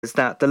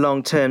that the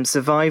long-term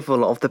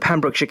survival of the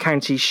Pembrokeshire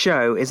County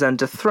show is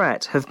under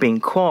threat have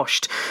been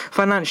quashed.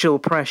 Financial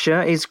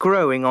pressure is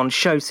growing on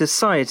show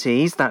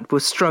societies that were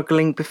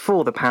struggling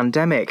before the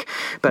pandemic.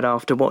 But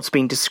after what's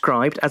been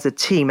described as a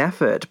team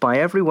effort by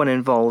everyone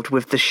involved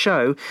with the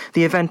show,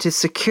 the event is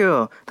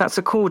secure. That's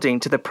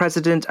according to the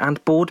president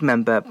and board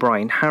member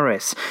Brian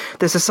Harris.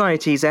 The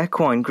society's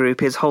equine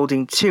group is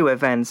holding 2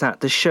 events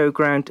at the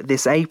showground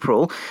this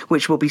April,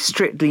 which will be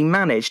strictly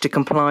managed to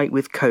comply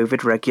with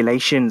COVID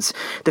regulations.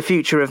 The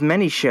future of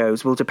many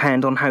shows will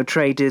depend on how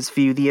traders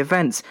view the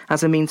events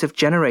as a means of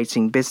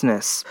generating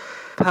business.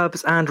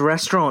 Pubs and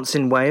restaurants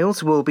in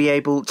Wales will be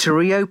able to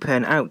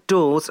reopen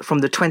outdoors from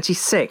the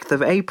 26th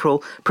of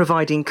April,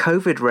 providing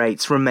COVID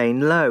rates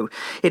remain low.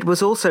 It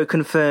was also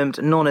confirmed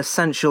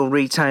non-essential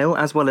retail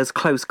as well as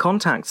close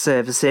contact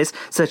services,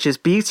 such as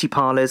beauty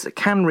parlours,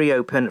 can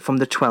reopen from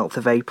the 12th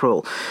of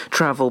April.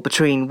 Travel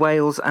between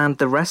Wales and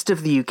the rest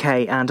of the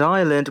UK and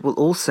Ireland will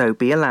also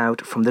be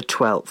allowed from the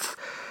 12th.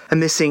 A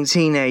missing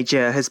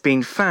teenager has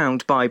been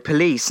found by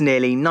police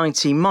nearly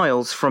 90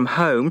 miles from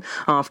home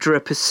after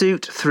a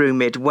pursuit through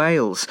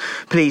mid-Wales.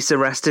 Police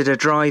arrested a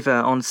driver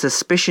on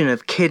suspicion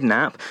of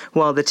kidnap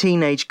while the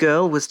teenage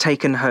girl was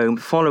taken home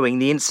following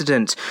the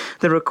incident.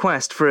 The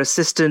request for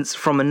assistance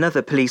from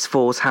another police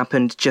force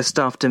happened just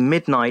after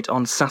midnight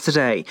on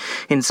Saturday.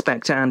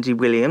 Inspector Andy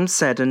Williams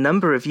said a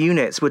number of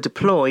units were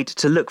deployed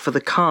to look for the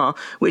car,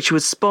 which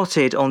was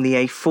spotted on the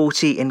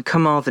A40 in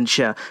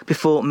Carmarthenshire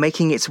before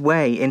making its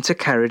way into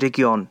Ceredigion.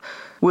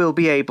 We'll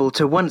be able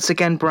to once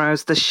again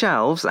browse the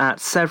shelves at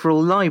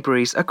several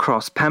libraries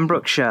across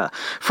Pembrokeshire.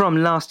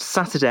 From last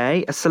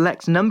Saturday, a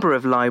select number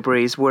of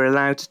libraries were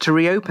allowed to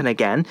reopen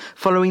again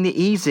following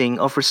the easing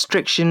of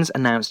restrictions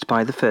announced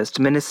by the First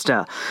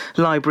Minister.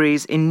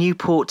 Libraries in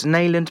Newport,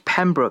 Neyland,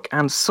 Pembroke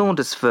and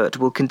Saundersfoot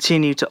will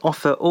continue to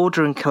offer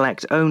order and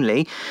collect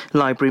only.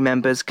 Library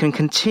members can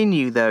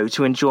continue, though,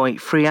 to enjoy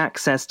free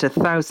access to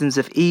thousands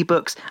of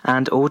e-books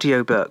and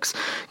audiobooks.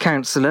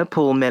 Councillor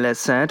Paul Miller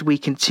said, "We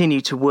continue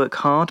to work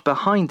hard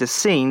behind the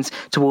scenes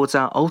towards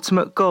our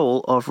ultimate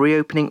goal of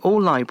reopening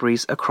all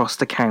libraries across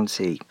the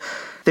county."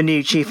 The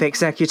new Chief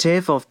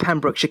Executive of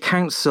Pembrokeshire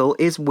Council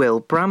is Will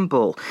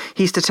Bramble.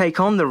 He's to take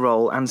on the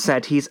role and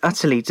said he's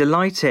utterly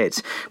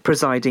delighted.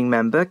 Presiding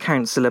member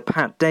Councillor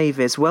Pat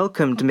Davis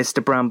welcomed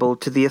Mr Bramble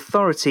to the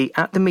authority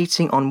at the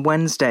meeting on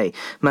Wednesday,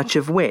 much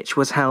of which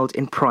was held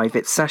in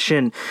private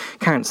session.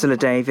 Councillor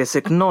Davis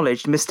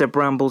acknowledged Mr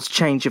Bramble's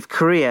change of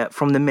career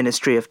from the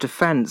Ministry of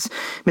Defence.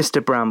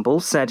 Mr Bramble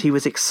said he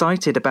was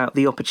excited about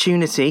the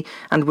opportunity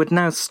and would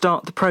now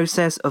start the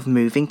process of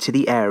moving to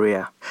the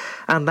area.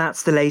 And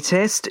that's the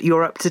latest.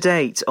 You're up to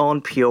date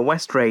on Pure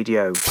West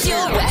Radio.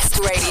 Pure West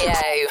Radio.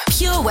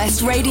 Pure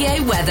West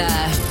Radio weather.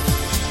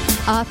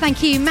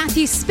 Thank you,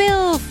 Matthew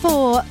Spill,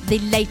 for the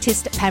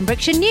latest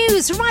Pembrokeshire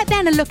news. Right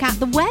then, a look at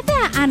the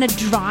weather and a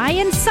dry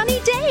and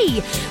sunny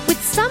day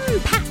with some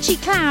patchy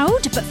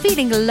cloud, but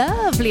feeling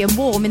lovely and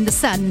warm in the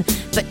sun,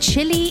 but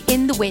chilly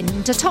in the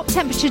wind. A top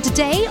temperature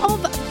today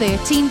of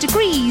 13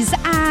 degrees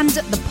and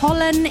the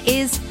pollen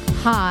is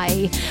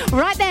high.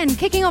 Right then,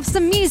 kicking off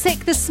some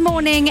music this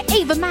morning,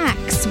 Ava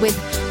Max with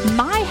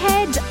My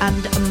Head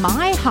and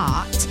My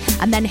Heart,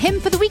 and then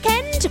Him for the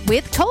Weekend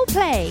with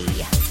Coldplay.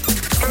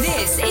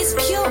 This is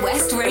Pure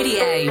West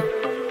Radio.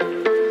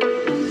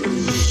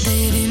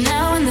 Baby,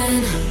 now and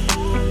then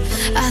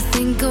I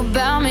think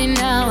about me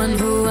now and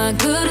who I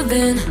could have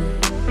been,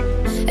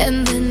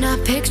 and then I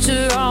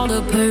picture all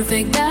the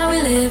perfect that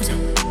we lived,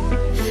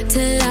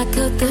 till I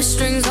cut the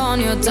strings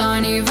on your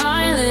tiny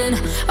violin.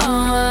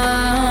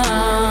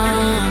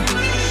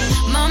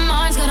 My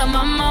mind's got a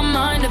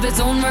mind of its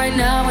own right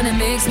now, and it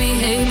makes me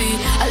hate me.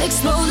 I'll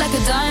explode like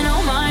a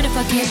dynamite if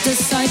I can't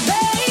decide,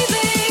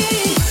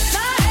 baby.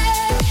 My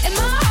head and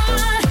my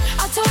heart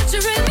are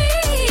torturing me.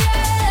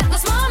 Yeah,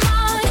 lost my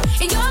mind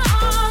in your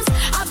arms.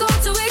 I go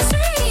to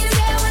extremes.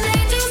 Yeah, when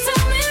angels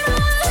tell me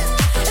run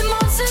and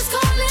monsters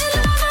call it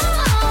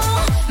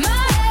love.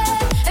 My head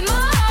and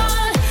my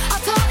heart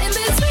are caught in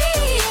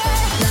between.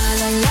 Yeah, la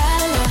la la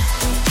la,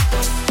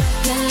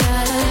 la la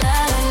la la la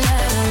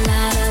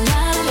la la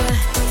la.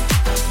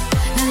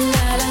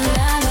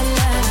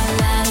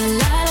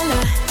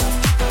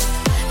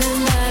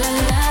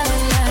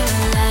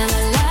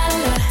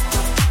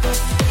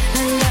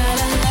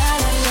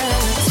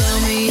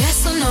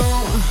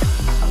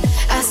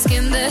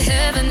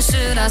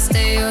 Should I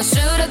stay or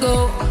should I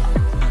go?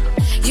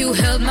 You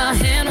held my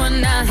hand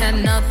when I had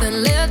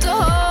nothing left to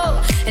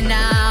hold, and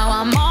now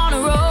I'm on a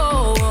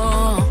roll.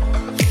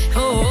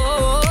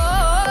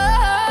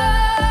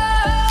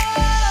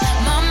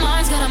 My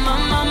mind's got a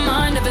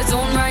mind of its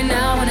own right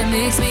now, and it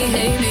makes me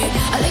hate me.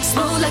 I'll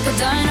explode like a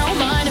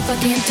dynamite if I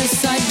can't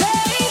decide,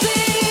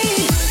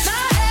 baby.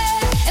 My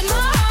head and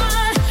my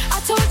heart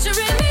are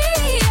torturing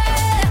me.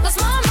 Yeah, lost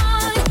my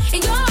mind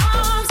in your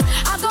arms.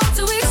 I go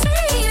to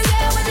extremes.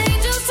 Yeah, when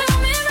angels tell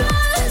me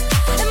run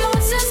and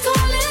monsters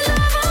call it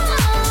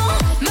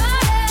love. My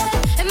head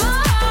and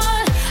my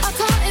heart are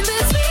caught in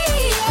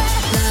between.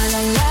 Yeah, la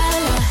la la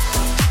la,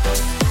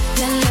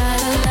 la la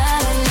la la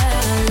la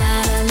la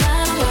la.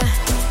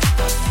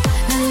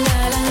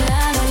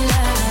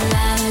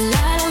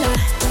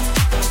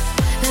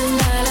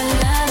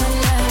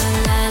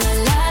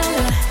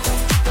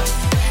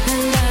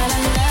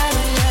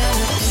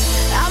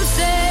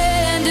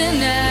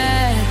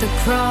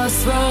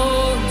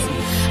 crossroads.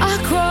 I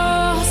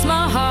cross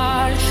my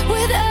heart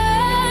with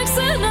X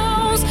and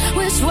O's.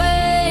 Which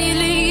way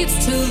leads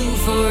to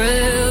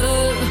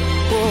forever?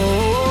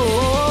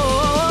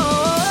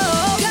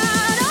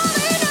 God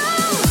only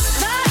knows.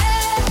 My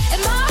head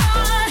and my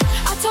heart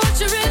are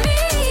torturing me.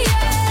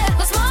 Yeah,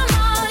 lost my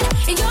mind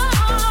in your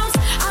arms.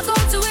 I go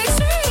to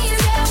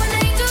extremes. Yeah, when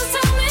angels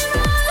tell me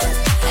run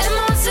and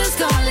monsters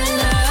calling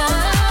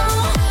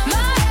out.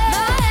 My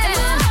head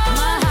and my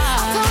heart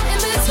are caught in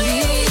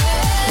between.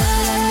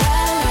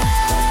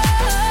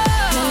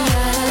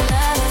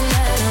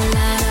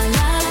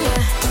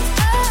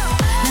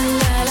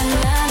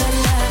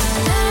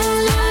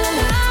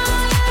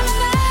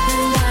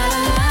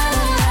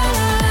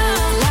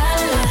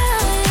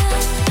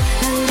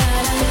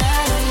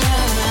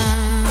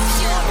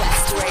 Pure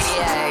West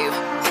Radio.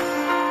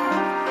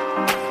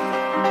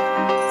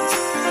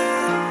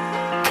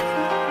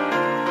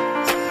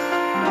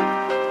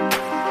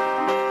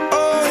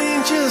 Oh,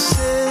 angels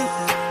sent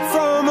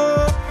from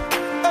up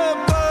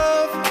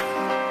above.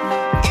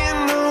 You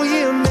know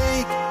you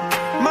make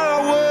my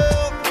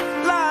world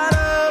light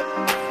up.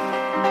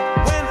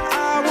 When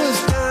I was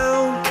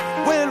down,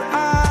 when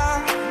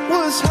I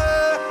was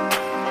hurt,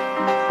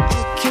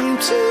 you came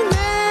to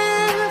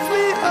lift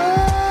me up.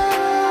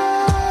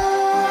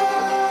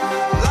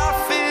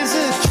 Life is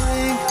a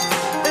drink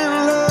and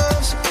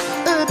love's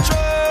a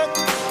drug.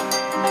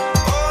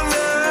 Oh,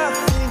 now I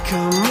think I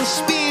must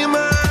be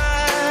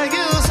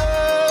miles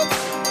up.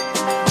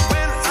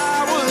 When I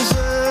was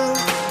a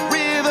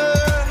river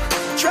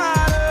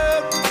dried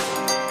up,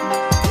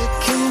 you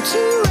came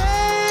to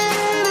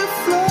rain and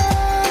flood.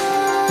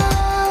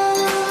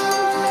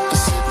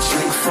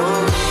 Drink from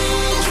me,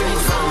 drink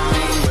from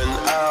me. When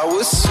I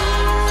was so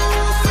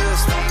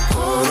thirsty,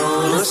 pour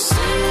on a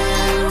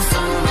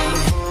symphony.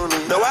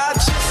 No, I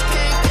just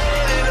can't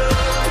get it up.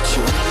 Put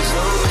your wings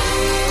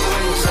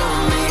on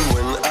me.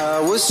 When I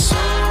was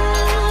so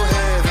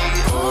heavy,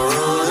 pour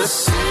on a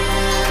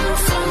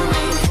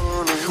symphony.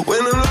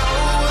 When I'm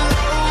low,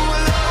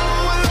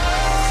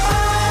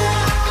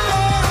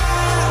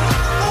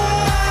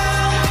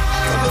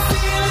 I'm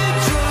feeling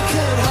drunk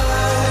and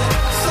high,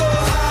 so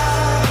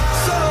high,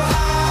 so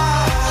high.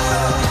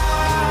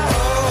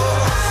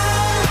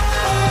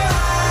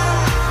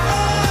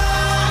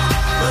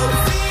 I'm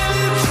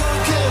feeling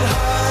drunk and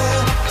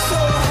high, so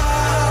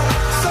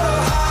high, so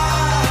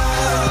high.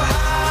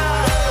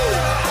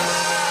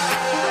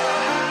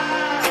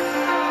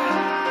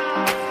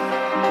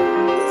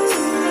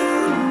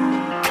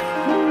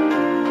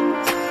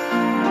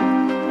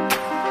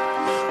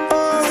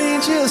 Oh,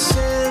 angels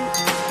sent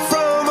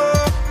from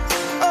up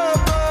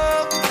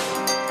above.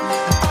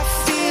 I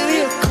feel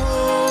your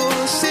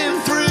coursing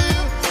through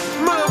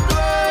my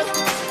blood.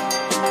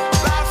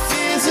 Life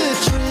is a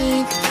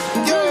drink,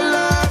 your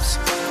love's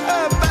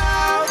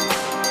about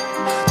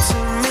to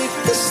make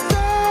the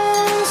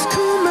stars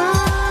come out.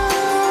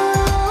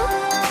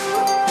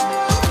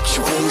 Put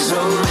your wings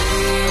on me,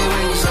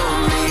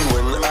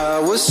 when I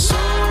was so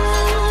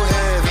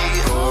heavy,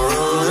 or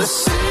on a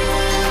symphony.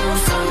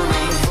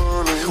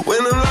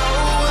 When I'm low,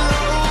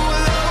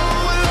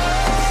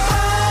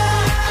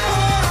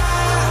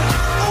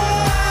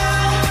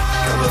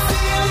 I'm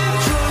feeling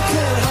drunk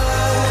and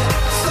high,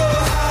 so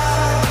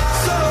high,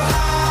 so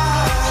high.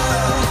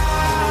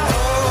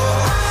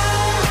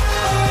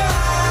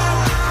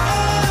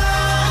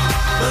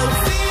 I'm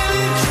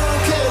feeling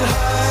drunk and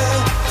high,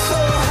 so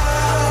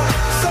high,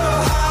 so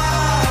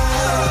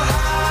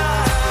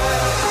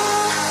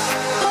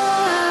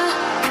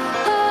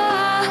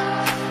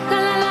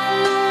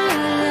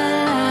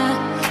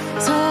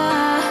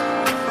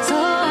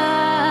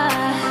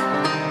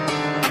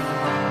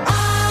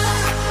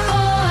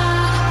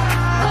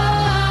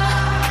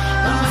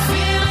I'm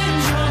feeling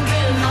drunk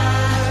and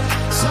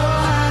high, so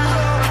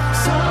high,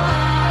 so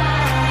high.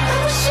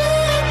 I'm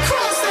shooting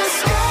across the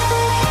sky.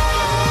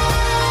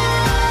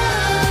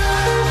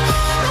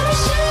 I'm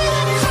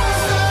shooting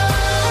across the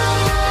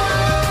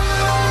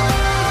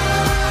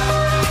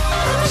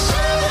I'm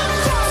shooting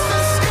across the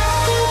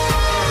sky.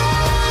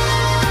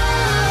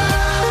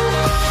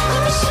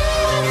 I'm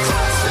shooting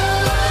across the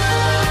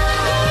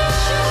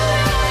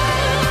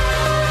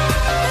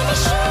Let me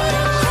shoot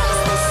across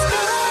the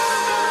sky.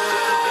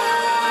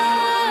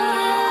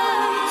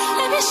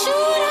 Let me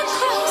shoot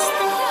across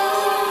the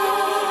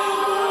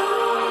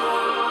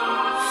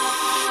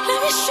Let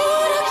me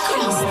shoot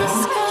across the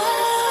sky.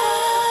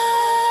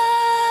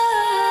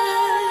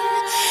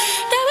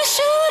 Let me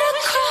shoot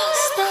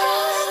across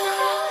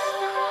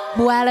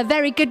the Well, a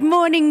very good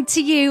morning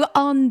to you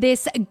on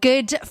this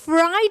Good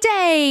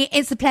Friday.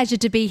 It's a pleasure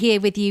to be here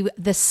with you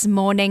this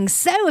morning.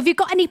 So, have you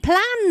got any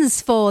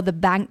plans for the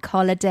bank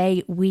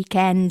holiday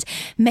weekend?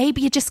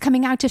 Maybe you're just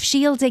coming out of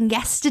shielding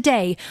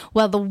yesterday.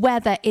 Well, the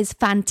weather is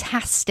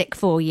fantastic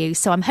for you.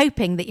 So, I'm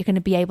hoping that you're going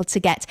to be able to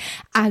get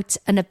out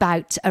and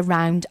about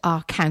around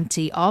our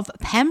county of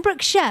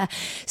Pembrokeshire.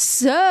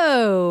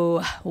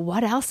 So,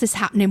 what else is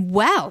happening?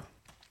 Well,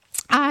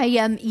 I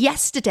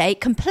yesterday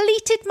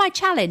completed my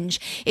challenge.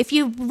 If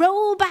you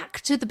roll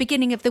back to the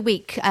beginning of the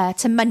week,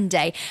 to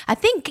Monday, I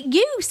think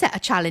you set a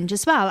challenge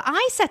as well.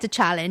 I set a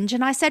challenge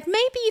and I said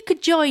maybe you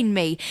could join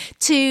me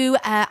to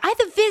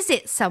either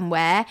visit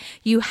somewhere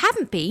you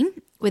haven't been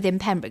within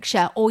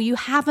Pembrokeshire, or you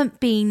haven't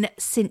been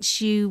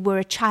since you were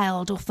a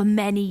child or for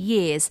many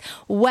years.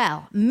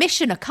 Well,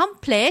 mission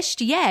accomplished.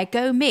 Yeah,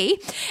 go me.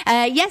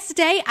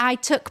 Yesterday, I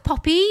took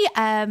Poppy,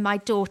 my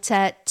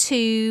daughter,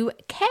 to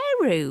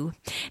Carew.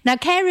 Now,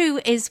 Carew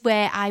is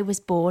where I was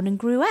born and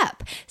grew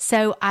up.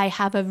 So I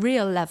have a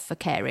real love for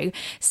Carew.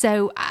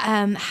 So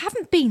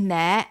haven't been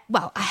there.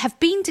 Well, I have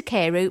been to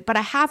Carew, but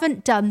I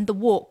haven't done the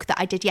walk that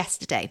I did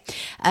yesterday.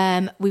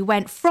 We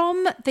went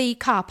from the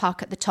car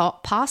park at the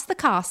top, past the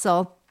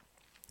castle,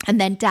 and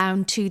then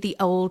down to the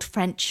old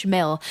French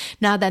mill.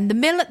 Now then, the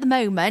mill at the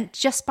moment,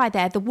 just by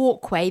there, the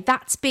walkway,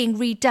 that's being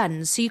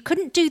redone. So you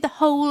couldn't do the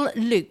whole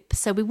loop.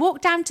 So we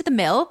walked down to the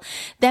mill,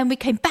 then we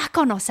came back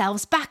on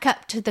ourselves, back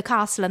up to the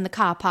castle and the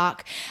car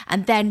park.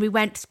 And then we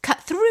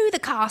cut through the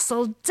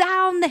castle,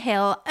 down the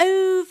hill,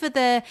 over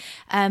the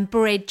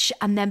bridge,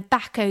 and then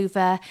back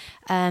over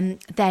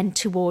then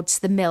towards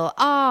the mill.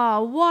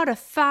 Oh, what a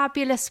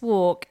fabulous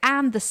walk.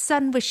 And the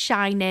sun was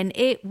shining.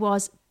 It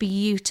was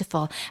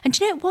beautiful. And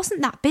you know, it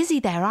wasn't that busy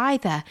there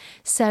either.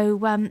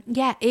 So,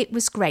 yeah, it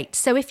was great.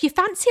 So if you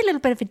fancy a little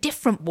bit of a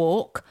different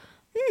walk,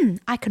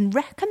 I can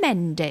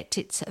recommend it.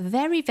 It's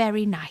very,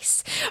 very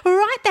nice.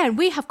 Right then,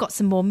 we have got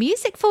some more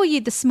music for you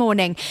this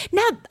morning.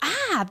 Now,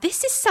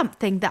 this is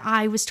something that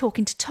I was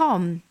talking to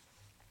Tom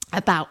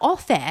about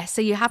off air,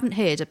 so you haven't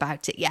heard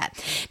about it yet.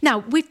 Now,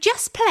 we've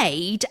just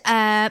played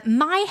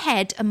My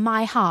Head and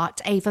My Heart,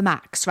 Ava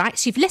Max, right?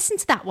 So you've listened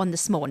to that one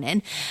this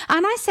morning.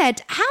 And I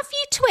said, have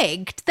you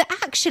twigged that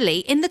actually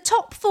in the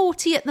top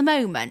 40 at the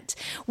moment,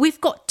 we've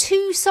got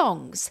two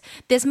songs.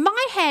 There's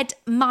My Head,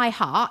 My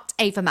Heart,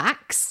 Ava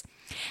Max.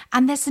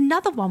 And there's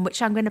another one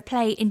which I'm going to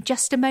play in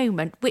just a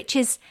moment, which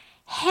is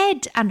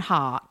Head and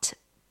Heart,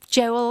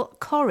 Joel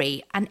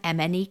Corry and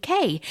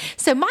MNEK.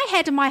 So My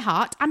Head and My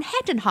Heart and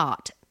Head and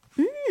Heart.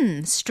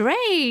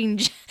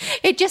 Strange.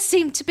 It just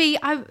seemed to be,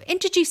 I'm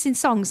introducing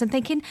songs and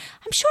thinking,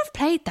 I'm sure I've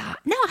played that.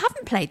 No, I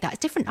haven't played that.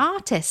 It's different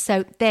artists.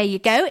 So there you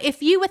go.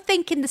 If you were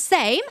thinking the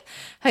same,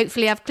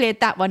 hopefully I've cleared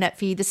that one up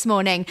for you this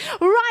morning.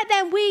 Right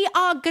then, we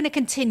are going to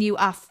continue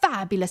our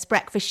fabulous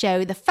breakfast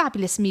show, the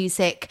fabulous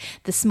music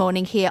this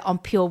morning here on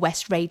Pure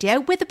West Radio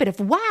with a bit of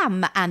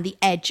Wham and The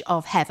Edge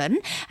of Heaven.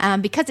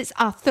 Because it's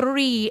our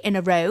 3 in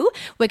a row,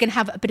 we're going to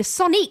have a bit of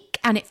Sonic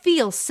and It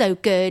Feels So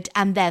Good.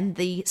 And then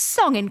the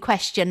song in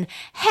question,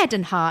 Head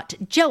and Heart,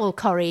 Joel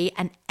Corry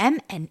and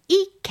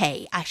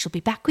MNEK. I shall be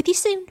back with you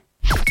soon.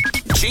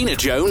 Gina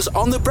Jones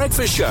on The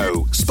Breakfast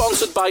Show,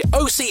 sponsored by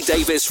OC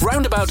Davis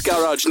Roundabout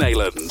Garage,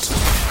 Neyland.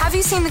 Have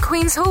you seen the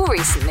Queen's Hall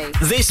recently?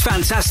 This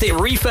fantastic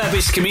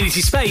refurbished community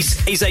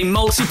space is a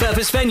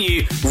multi-purpose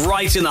venue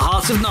right in the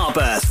heart of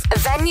Narberth. A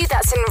venue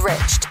that's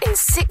enriched in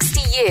 60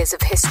 years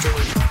of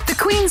history. The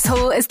Queen's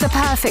Hall is the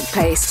perfect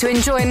place to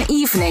enjoy an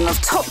evening of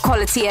top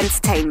quality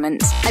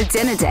entertainment, a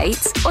dinner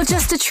date, or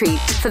just a treat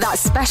for that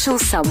special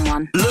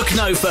someone. Look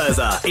no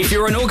further if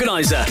you're an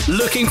organiser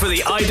looking for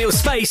the ideal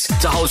space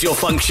to hold your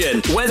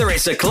function, whether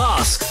it's a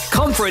class,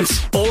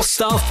 conference or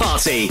staff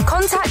party.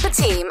 Contact the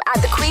team at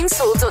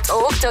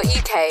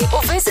thequeenshall.org.uk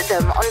or visit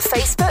them on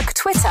Facebook,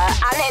 Twitter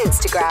and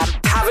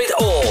Instagram. Have it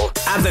all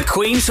at the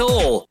Queen's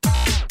Hall.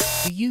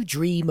 Do you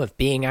dream of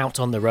being out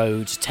on the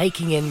road,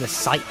 taking in the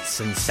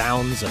sights and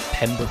sounds of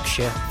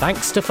Pembrokeshire?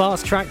 Thanks to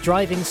Fast Track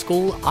Driving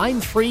School,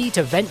 I'm free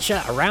to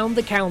venture around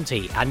the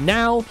county, and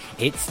now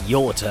it's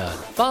your turn.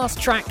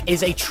 Fast Track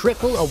is a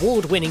triple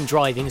award-winning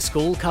driving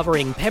school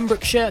covering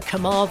Pembrokeshire,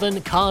 Carmarthen,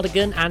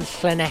 Cardigan and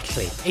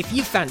Llanelli. If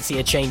you fancy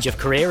a change of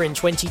career in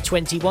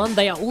 2021,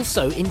 they are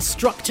also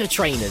instructor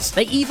trainers.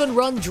 They even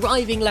run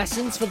driving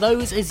lessons for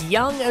those as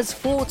young as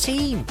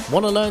 14.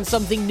 Want to learn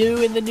something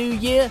new in the new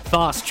year?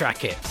 Fast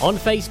Track it. On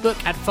Facebook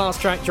at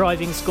Fast Track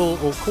Driving School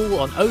or call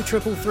on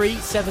 0333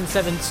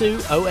 772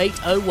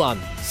 0801.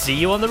 See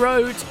you on the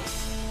road.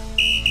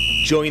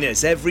 Join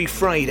us every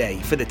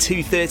Friday for the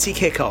 2:30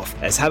 kickoff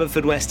as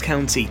Haverfordwest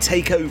County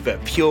take over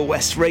Pure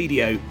West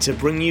Radio to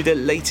bring you the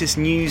latest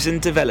news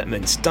and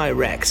developments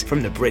direct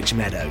from the Bridge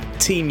Meadow.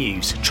 Team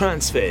news,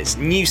 transfers,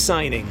 new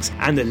signings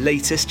and the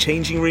latest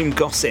changing room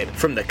gossip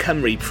from the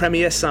Cymru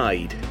Premier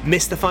side.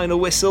 Miss the final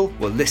whistle?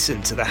 Well,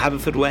 listen to the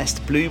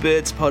Haverfordwest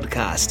Bluebirds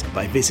podcast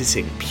by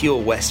visiting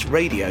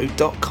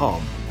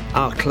purewestradio.com.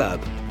 Our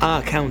club,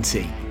 our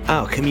county,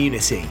 our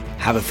community.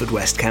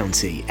 Haverfordwest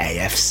County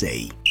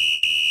AFC.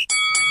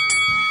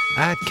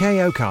 At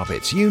KO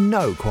Carpets, you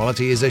know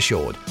quality is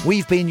assured.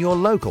 We've been your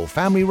local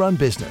family-run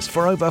business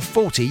for over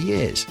 40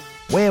 years.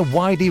 We're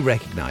widely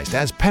recognised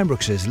as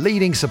Pembrokeshire's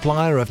leading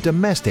supplier of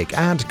domestic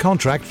and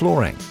contract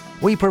flooring.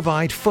 We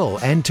provide full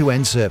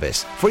end-to-end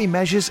service, free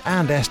measures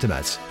and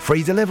estimates,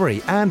 free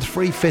delivery and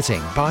free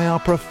fitting by our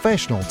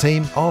professional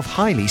team of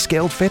highly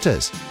skilled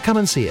fitters. Come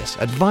and see us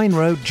at Vine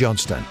Road,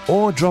 Johnston,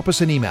 or drop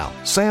us an email,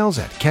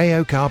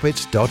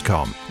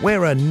 sales@kocarpets.com.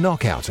 We're a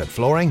knockout at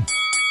flooring.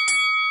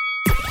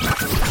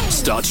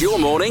 Start your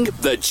morning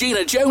the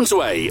Gina Jones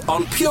way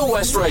on Pure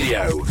West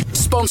Radio.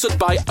 Sponsored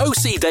by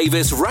OC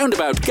Davis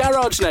Roundabout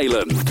Garage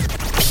Neyland.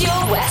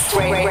 Pure West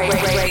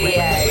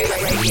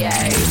Radio.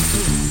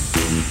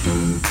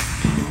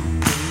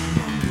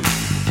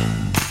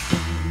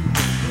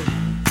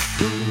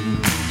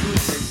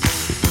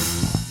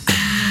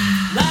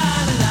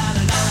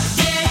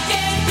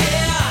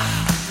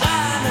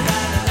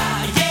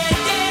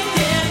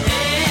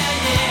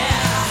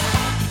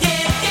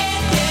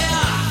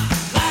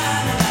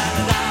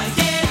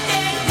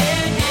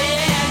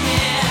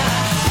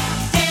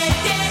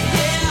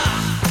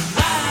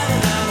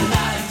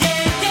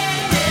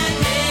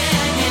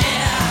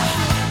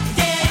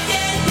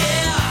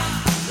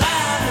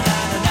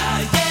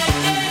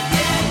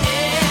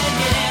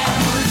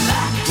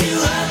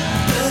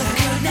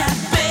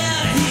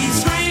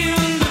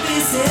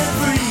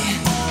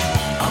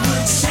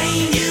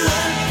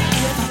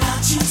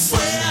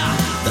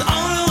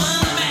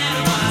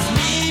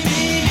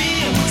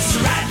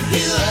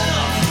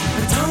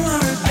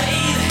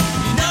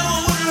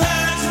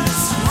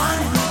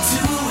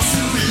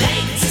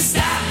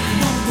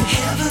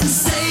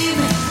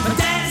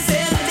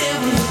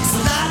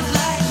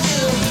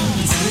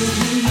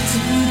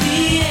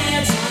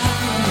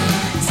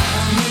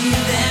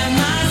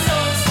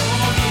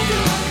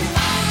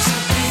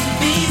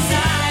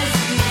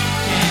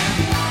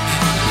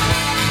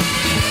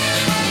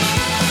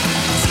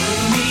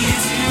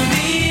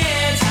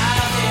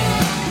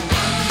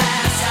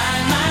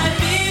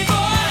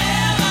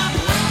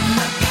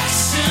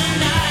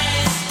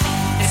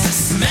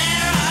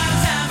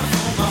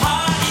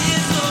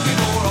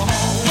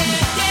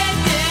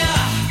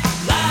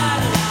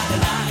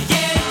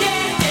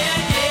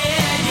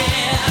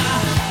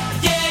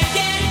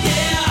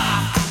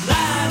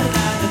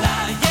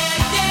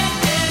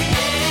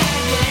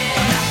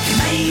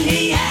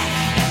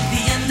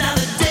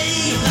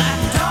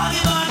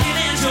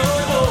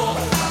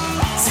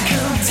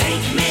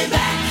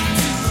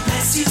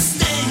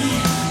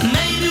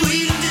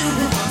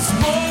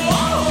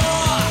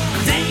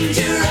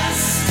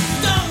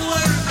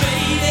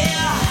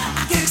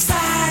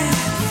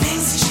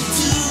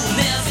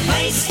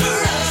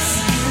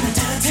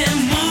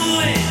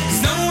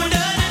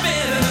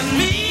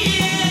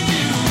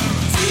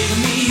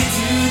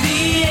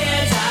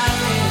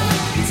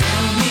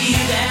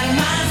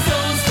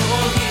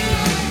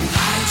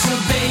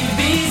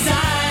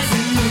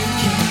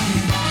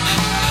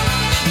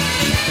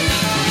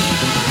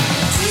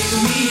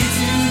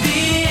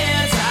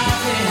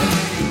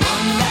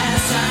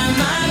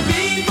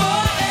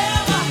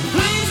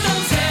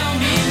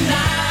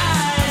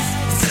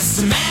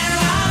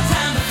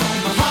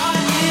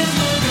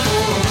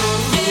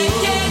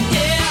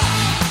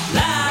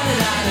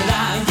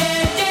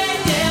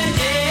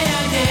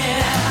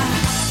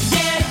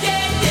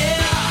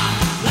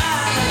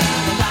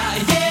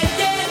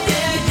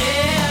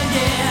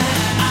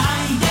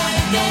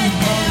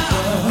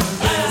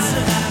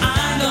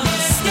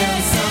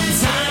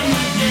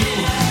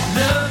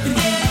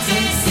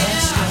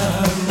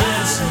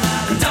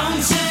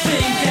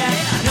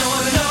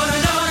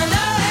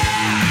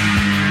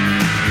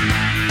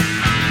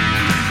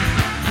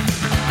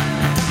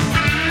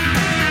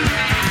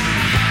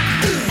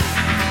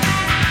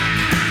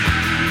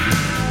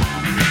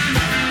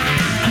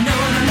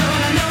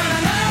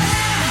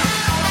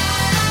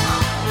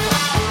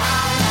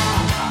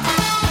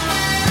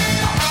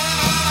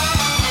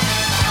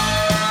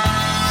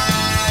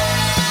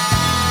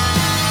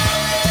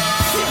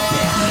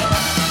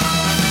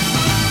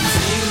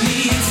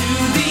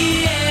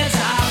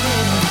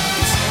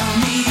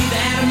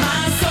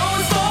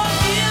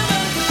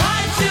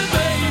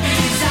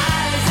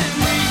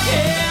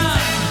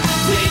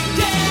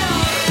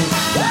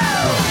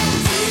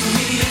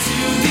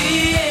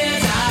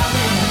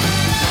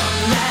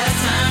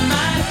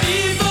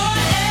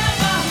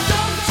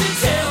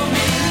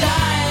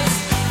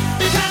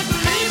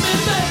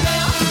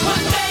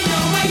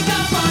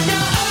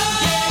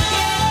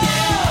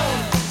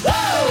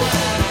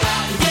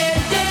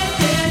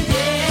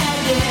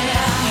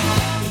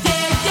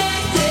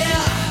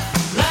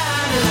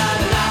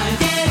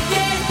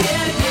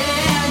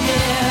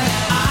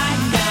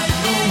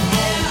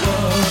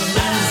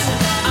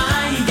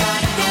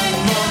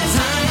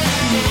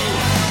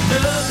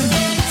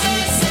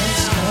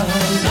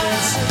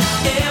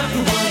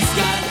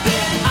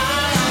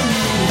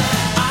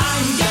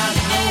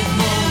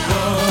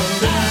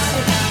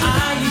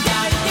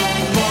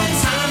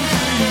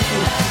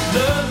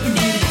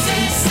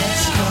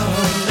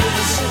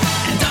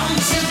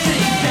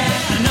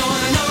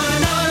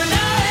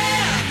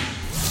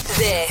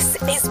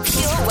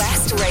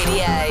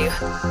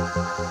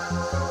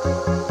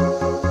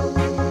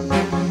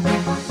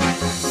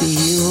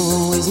 You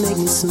always make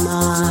me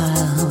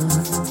smile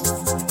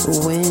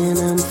when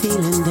I'm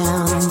feeling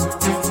down.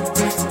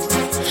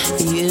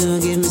 You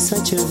give me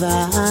such a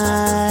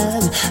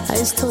vibe,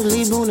 it's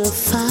totally bona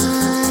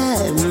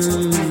fide.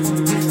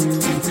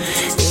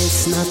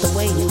 It's not the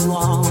way you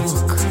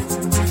walk,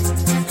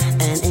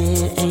 and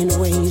it ain't the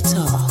way you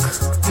talk.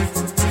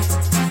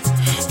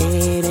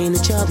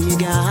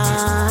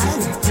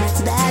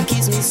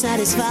 leaves me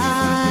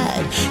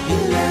satisfied. Your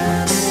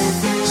love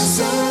feels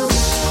so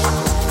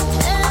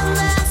good, and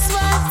that's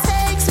what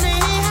takes me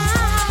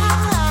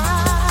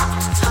high.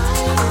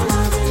 Higher than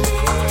I've been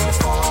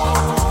before.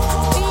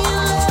 Your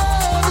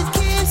love, it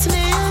keeps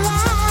me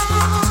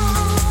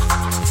alive.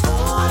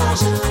 Lord, I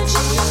should let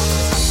you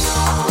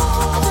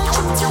know that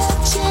you're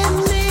touching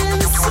me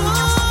so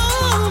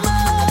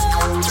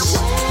much.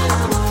 When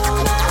I'm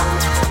all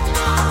out,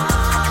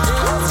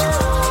 it's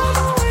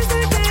always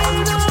the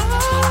game on.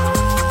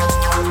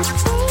 I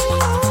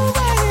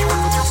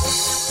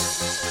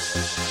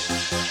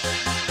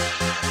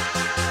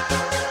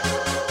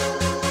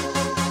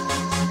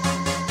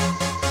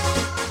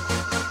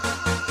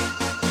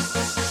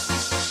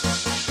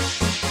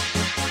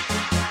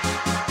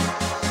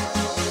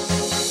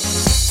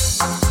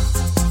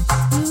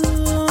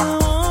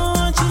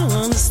want you to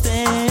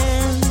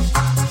understand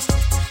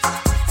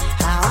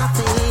how I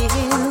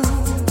feel,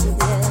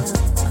 yeah,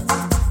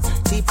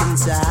 deep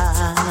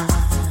inside.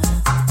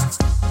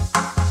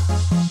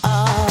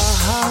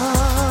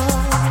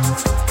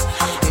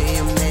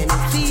 You made me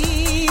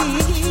feel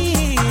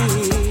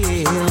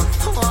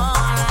what I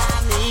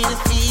need to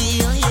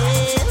feel,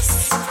 yes,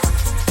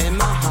 in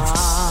my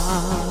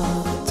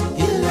heart.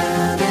 Your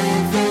love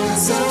it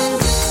feels so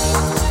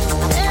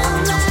good,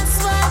 and that's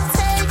what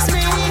takes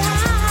me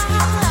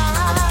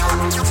high.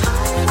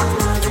 Higher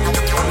than I've been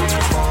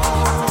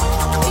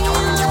before.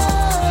 Your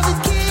love, it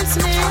keeps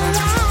me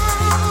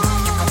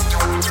alive.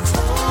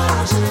 Lord, I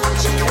should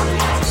let you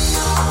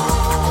know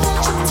that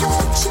you're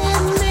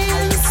touching me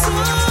so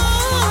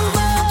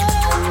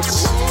much.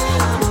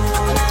 When I'm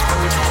all out,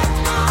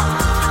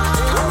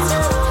 it's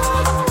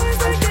always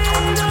the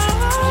game on.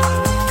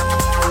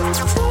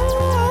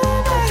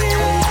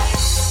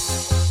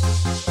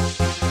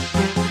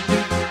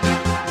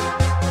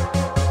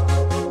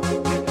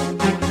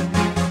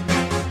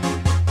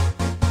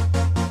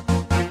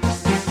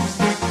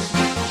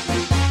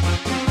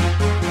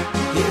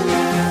 Your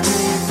love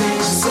it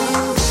feels so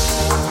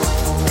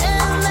good,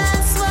 and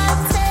that's what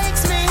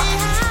takes me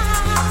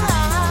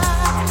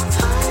high.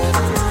 Higher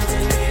than I've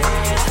been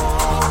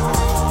before.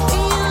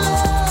 Your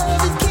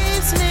love, it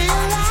keeps me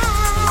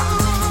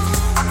alive.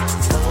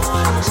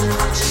 Lord, I should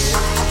let you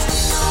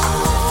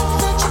know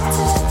that you're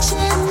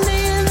touching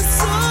me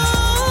so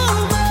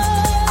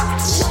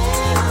much.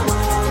 When I'm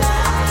all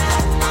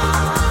out,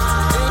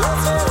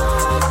 it's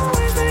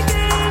always the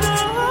game on.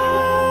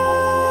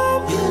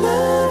 Your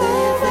love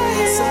it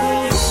feels so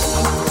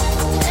good,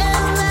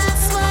 and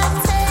that's what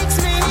takes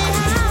me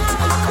high.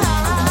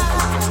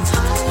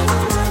 Higher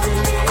than I've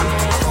been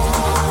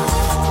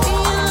before.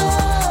 Your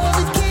love,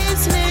 it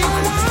keeps me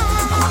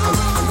alive.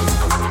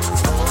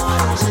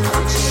 Lord, I should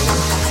let you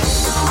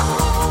know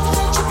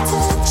that you're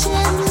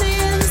touching me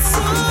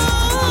so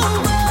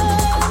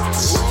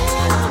much.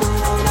 When I'm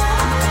all out,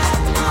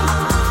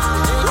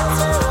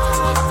 it's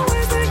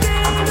always the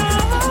game on.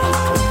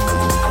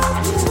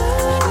 Your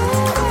love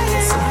it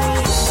feels so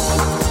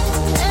good,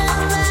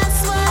 and that's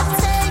what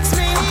takes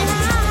me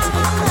high.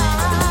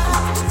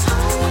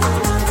 Higher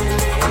than I've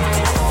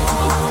been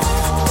before.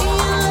 Your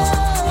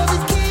love,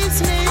 it keeps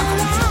me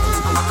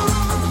alive.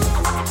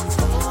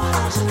 Lord, I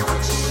should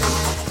let you know.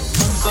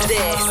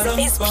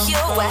 This is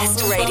Pure West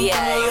Radio.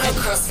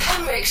 Across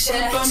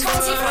Pembrokeshire,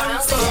 24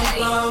 hours a day.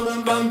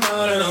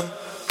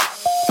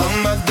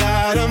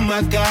 Oh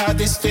my God,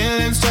 these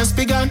feelings just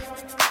begun.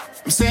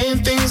 I'm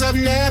saying things I've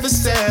never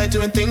said,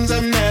 doing things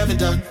I've never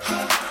done.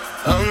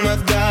 Oh my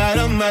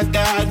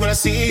God, when I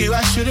see you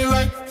I shoot it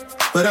right.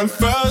 But I'm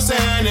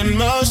frozen in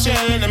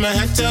motion and my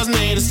head tells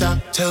me to stop.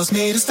 Tells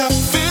me to stop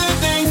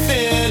feeling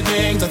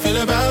feelings I feel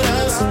about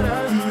us.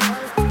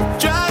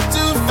 Try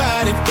to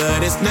fight it,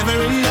 but it's never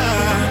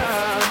enough.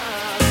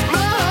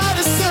 My heart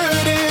is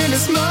hurting,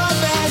 it's more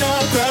than a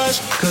crush.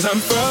 Cause I'm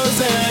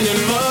frozen in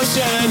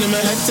motion and my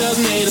head tells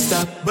me to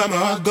stop. But my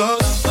heart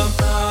goes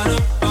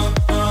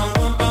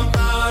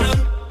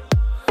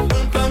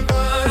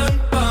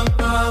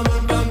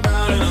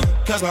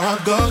cause my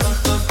heart goes.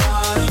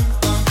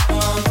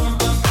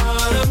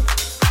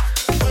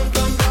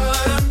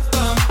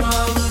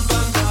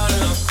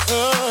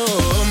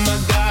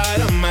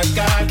 Oh my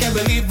God, can't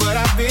believe what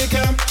I've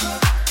become.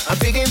 I'm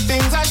thinking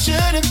things I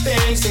shouldn't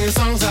think, singing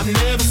songs I've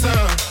never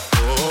sung.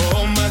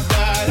 Oh my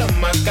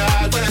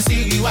God, when I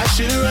see you I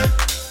should run.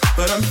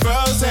 But I'm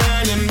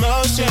frozen in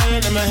motion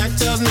and my head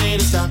tells me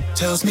to stop.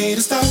 Tells me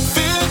to stop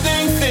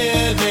feeling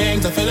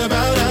feelings I feel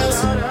about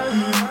us.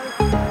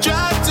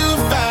 Try to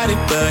fight it,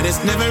 but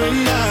it's never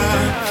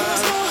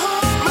enough.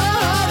 My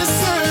heart is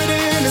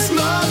hurting, it's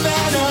more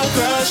than a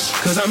crush.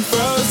 Cause I'm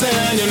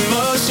frozen in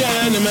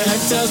motion and my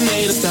head tells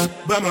me to stop.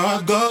 But my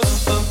heart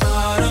goes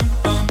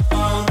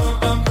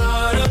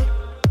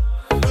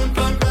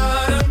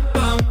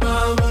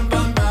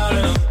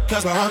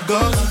cause my heart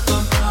goes.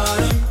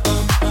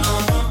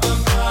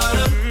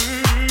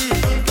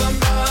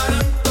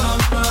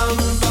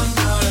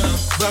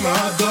 But my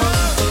heart goes.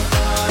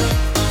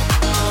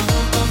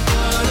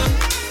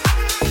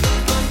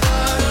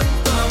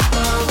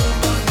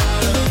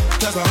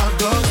 Cause my heart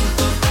goes.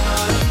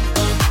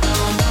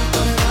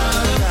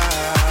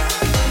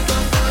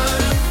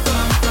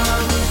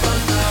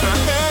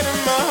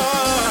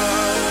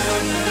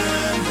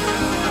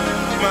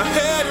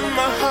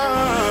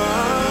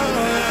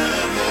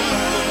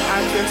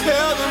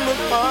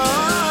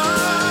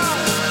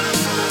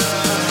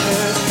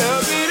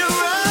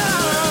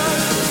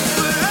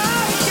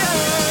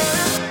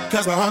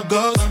 That's my heart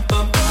goes.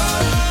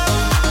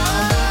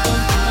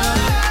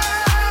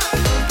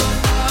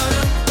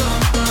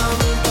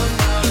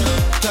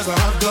 That's my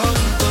heart goes.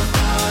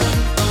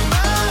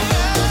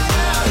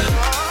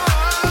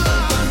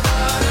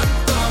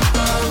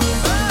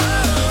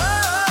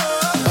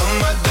 Oh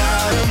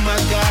my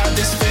God,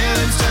 this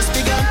feeling's just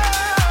begun.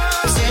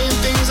 Saying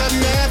things I've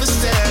never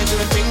said,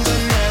 doing things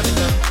I've never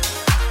done.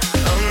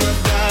 Oh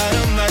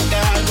my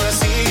God, when I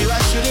see you I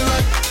should've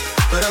run.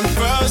 But I'm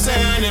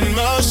frozen in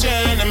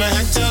motion and my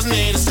head tells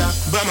me to stop,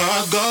 but my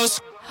heart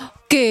goes.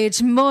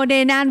 Good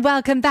morning and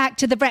welcome back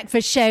to The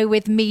Breakfast Show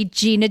with me,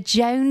 Gina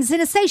Jones,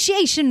 in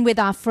association with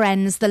our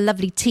friends, the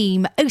lovely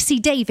team, OC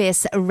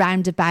Davis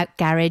Roundabout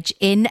Garage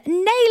in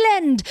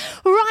Neyland.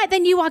 Right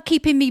then, you are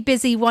keeping me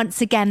busy once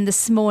again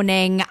this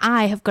morning.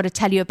 I have got to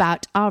tell you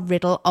about our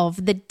riddle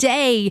of the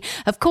day.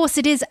 Of course,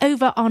 it is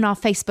over on our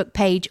Facebook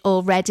page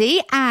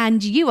already,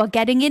 and you are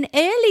getting in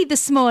early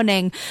this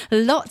morning.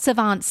 Lots of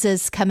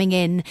answers coming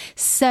in.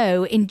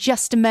 So in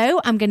just a mo,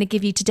 I'm going to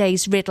give you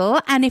today's riddle,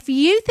 and if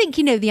you think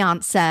you know the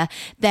answer,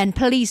 then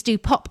please do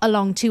pop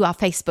along to our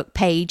Facebook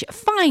page,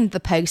 find the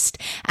post,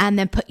 and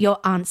then put your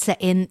answer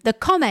in the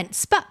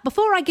comments. But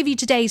before I give you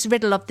today's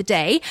riddle of the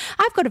day,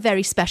 I've got a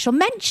very special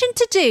mention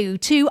to do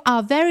to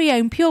our very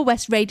own Pure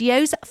West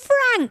Radio's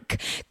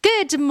Frank.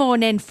 Good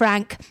morning,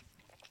 Frank.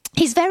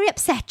 He's very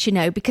upset, you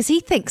know, because he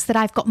thinks that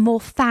I've got more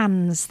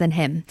fans than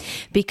him,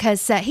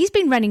 because he's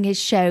been running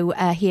his show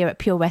here at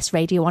Pure West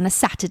Radio on a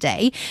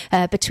Saturday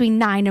between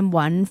 9 and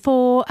 1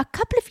 for a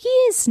couple of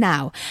years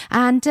now.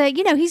 And,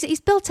 you know,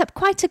 he's built up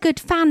quite a good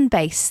fan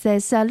base.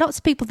 There's lots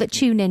of people that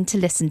tune in to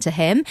listen to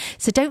him.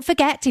 So don't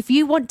forget, if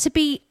you want to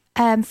be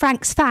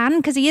Frank's fan,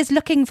 because he is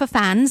looking for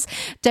fans,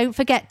 don't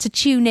forget to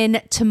tune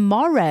in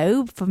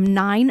tomorrow from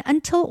 9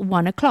 until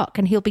 1 o'clock,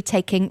 and he'll be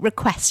taking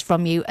requests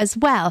from you as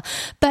well.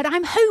 But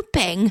I'm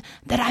hoping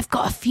that I've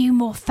got a few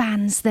more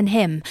fans than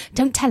him.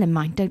 Don't tell him,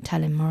 mind, don't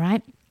tell him, all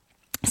right?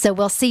 So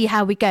we'll see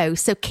how we go.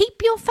 So keep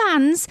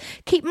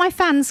my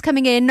fans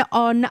coming in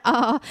on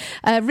our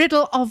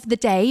riddle of the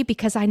day,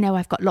 because I know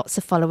I've got lots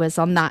of followers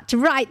on that.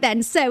 Right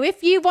then, so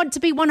if you want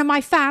to be one of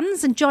my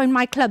fans and join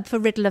my club for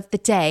riddle of the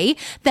day,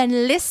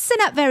 then listen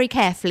up very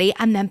carefully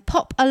and then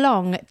pop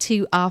along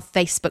to our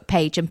Facebook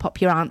page and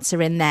pop your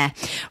answer in there.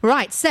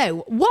 Right,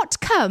 so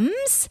what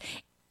comes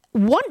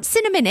once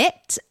in a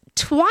minute,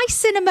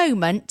 twice in a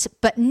moment,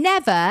 but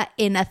never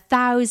in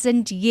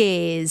 1,000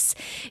 years?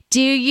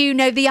 Do you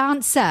know the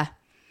answer?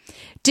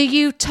 Do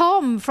you,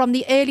 Tom, from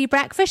the Early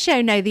Breakfast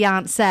Show, know the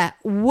answer?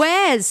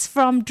 Wes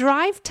from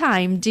Drive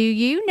Time, do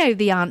you know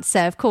the answer?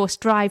 Of course,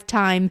 Drive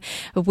Time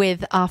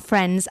with our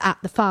friends at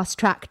the Fast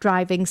Track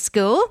Driving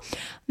School.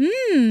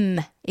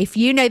 If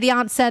you know the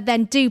answer,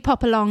 then do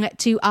pop along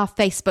to our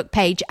Facebook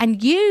page,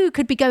 and you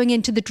could be going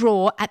into the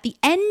draw at the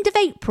end of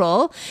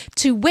April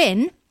to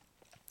win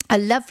a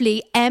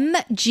lovely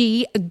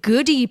MG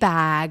goodie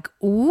bag.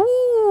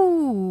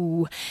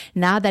 Ooh.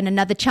 Now then,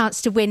 another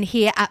chance to win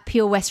here at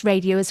Pure West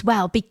Radio as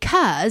well,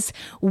 because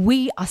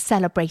we are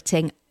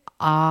celebrating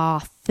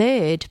our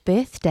 3rd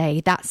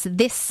birthday. That's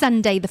this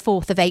Sunday, the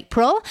 4th of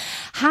April.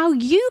 How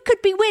you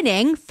could be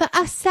winning for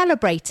us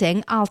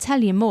celebrating, I'll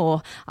tell you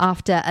more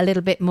after a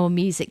little bit more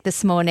music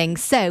this morning.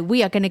 So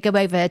we are going to go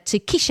over to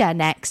Keisha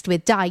next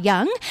with Die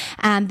Young,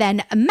 and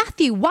then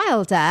Matthew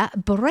Wilder,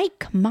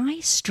 Break My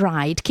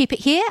Stride. Keep it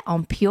here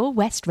on Pure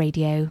West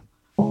Radio.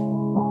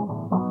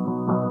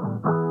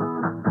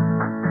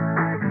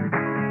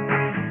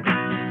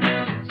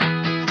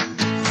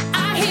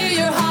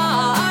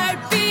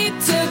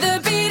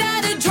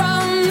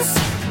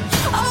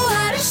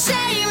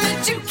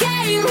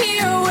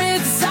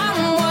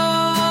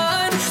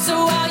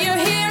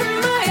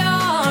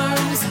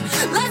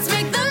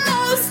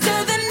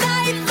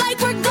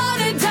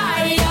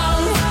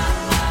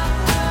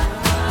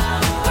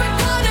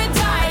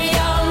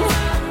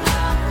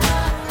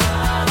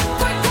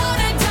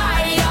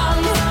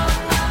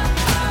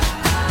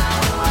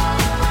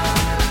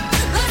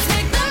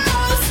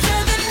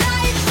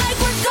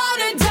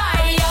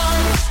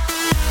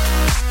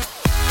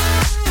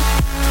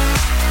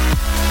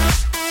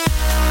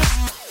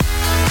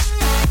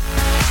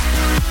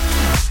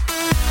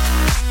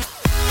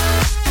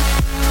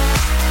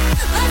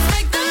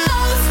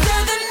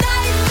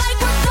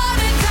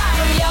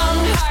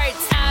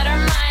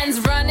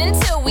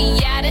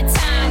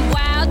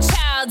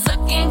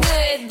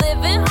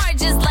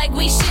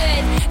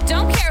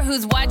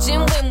 Who's watching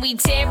when we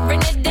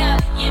tearing it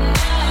up, you know.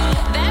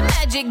 That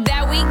magic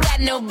that we got,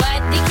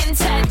 nobody can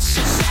touch.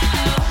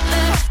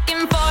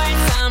 Looking for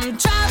some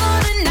trouble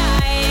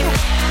tonight.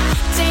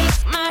 Take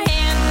my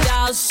hand,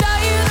 I'll show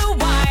you the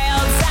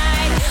wild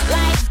side.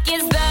 Like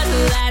it's the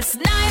last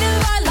night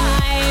of our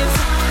lives.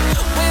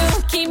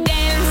 We'll keep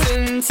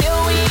dancing till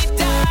we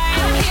die.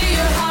 I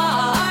hear your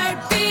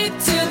heartbeat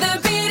to the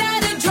beat of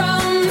the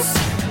drums.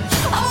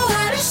 Oh,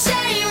 what a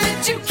shame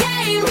that you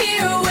came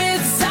here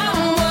with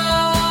someone.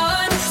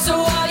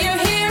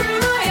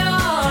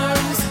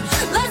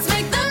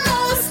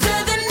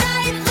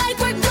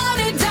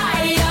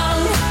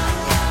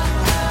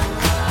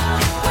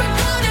 We're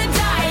gonna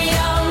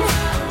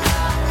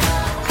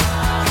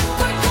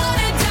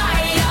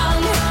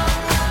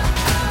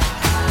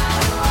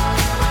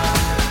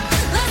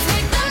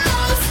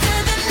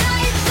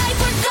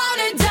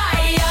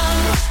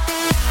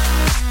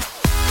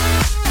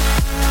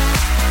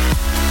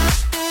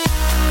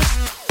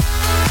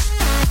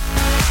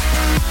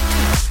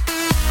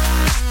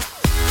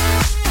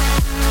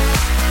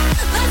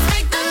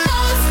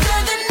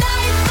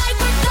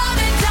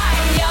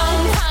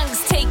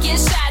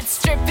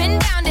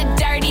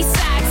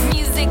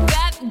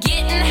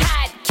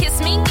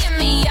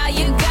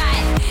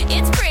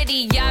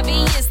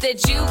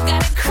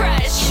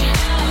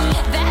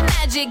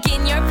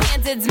in your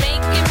pants, it's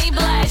making me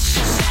blush.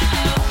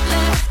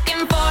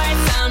 Looking for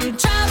some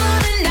trouble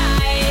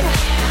tonight.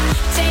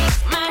 Take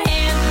my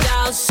hand,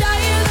 I'll show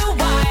you the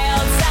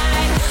wild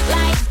side.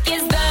 Like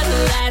it's the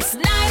last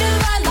night of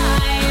our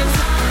lives.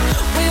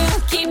 We'll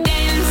keep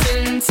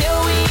dancing till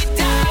we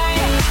die.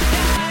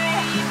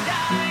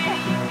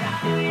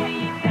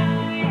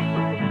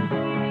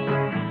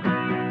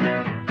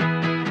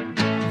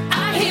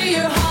 I hear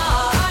your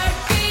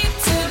heartbeat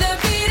to the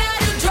beat of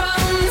the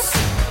drums.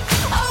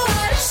 Oh,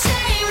 what a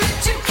shame that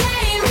you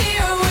came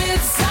here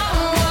with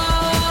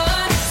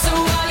someone. So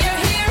while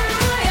you're here in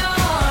my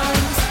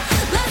arms,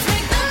 let's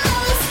make the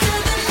most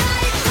of the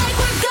night like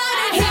we're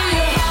gonna hear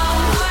your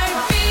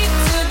heartbeat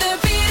to the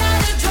beat of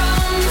the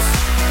drums.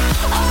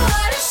 Oh,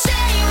 what a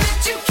shame that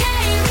you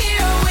came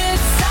here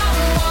with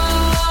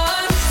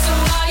someone. So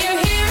while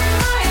you're here in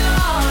my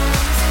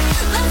arms,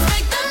 let's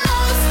make the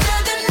most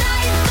of the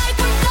night like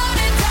we're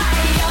gonna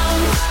die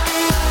young.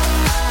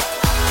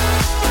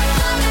 We're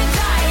gonna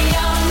die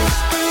young.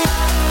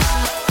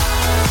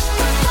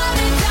 We're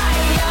gonna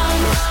die young.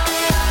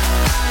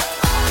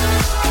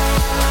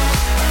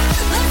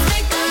 Let's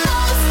make the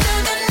most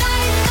of the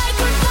night like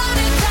we're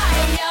gonna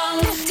die young.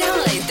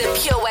 Download the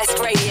Pure West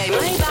Radio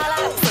mobile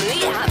app from the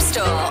App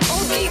Store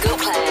or Google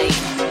Play.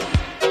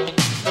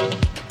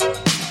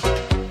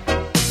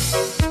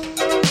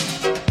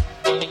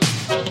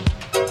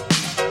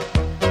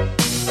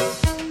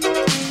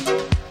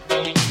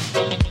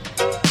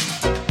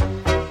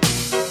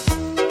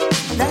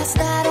 Last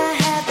night I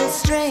had the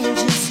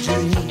strangest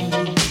dream.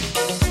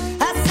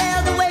 I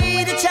sailed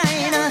away to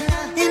China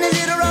in a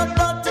little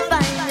rowboat to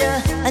find you,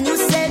 and you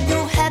said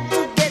you had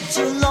to get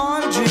your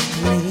laundry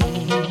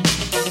clean.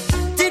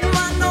 Didn't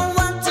want no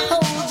one to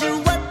hold you.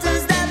 What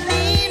does that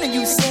mean? And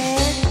you said,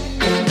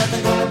 ain't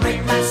nothing gonna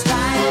break my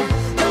stride.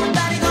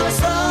 Nobody gonna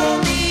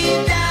slow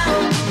me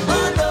down.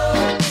 Oh no,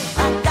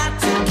 I got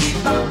to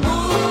keep on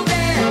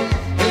moving.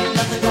 Ain't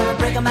nothing gonna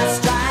break my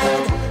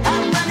stride.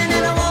 I'm running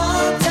and I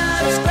won't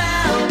touch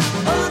ground.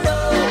 Oh no,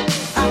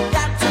 I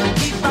got to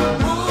keep on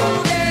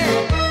moving.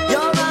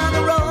 You're on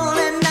a roll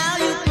and now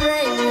you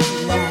pray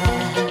it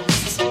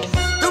lasts.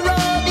 The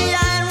road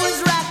behind was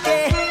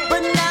rocky,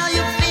 but now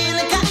you're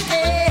feeling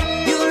cocky.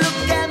 You look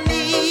at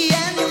me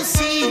and you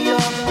see your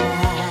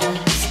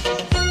past.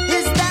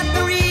 Is that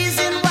the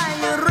reason why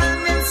you're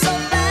running so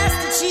fast?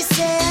 And she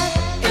said,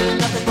 ain't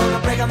nothing gonna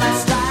break my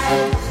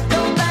stride.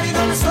 Nobody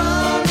gonna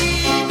slow me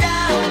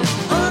down.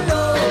 Oh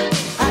no,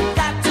 I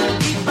got to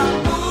keep on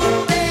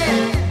moving.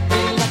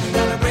 Ain't nothing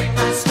gonna break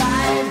my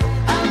stride.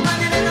 I'm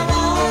running and I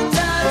won't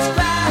touch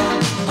ground.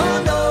 Oh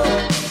no,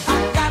 I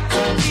got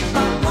to keep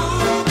on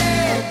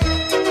moving.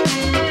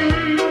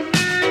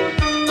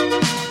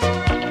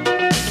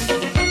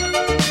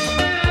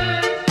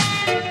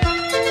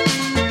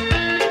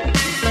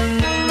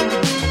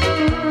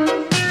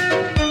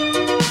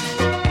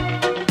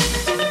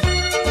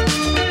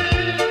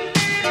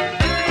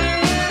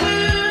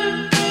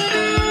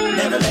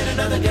 Never let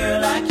another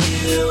girl like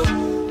you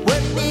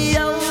work me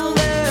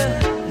over.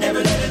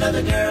 Never let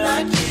another girl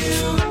like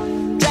you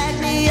drag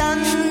me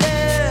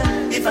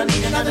under. If I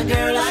meet another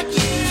girl like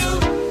you,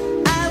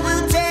 I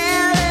will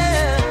tell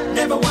her.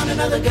 Never want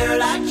another girl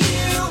like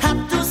you.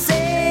 Have to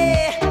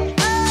say,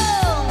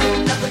 oh,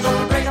 ain't nothing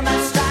gonna break my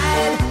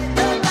stride.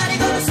 Nobody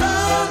gonna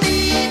slow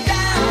me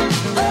down.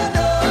 Oh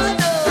no,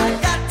 no, I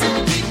got to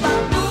keep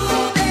on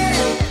moving.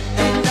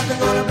 Ain't nothing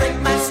gonna break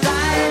my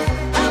stride.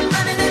 I'm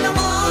running and I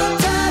won't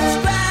touch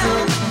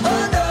ground.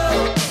 Oh no,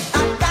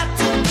 I got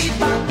to keep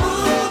on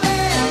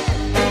moving.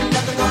 Ain't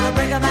nothing gonna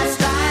break my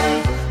stride.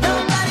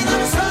 Nobody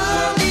gonna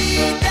slow me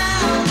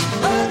down.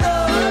 Oh no,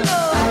 no,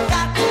 I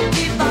got to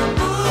keep on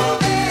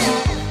moving.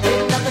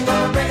 Ain't nothing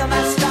gonna break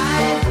my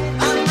stride.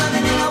 I'm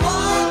running and I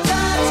won't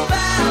touch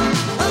ground.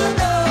 Oh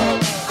no,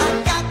 I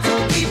got to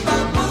keep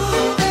on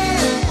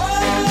moving.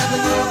 Ain't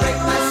nothing gonna break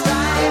my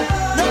stride.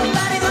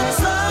 Nobody gonna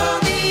slow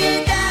me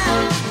down.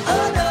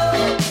 Oh no,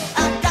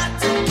 I got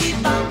to keep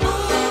on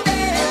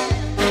moving.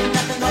 Ain't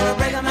nothing gonna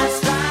break my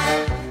stride.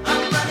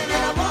 I'm running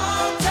and I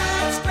won't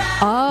touch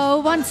ground.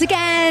 Oh, once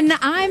again,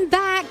 I'm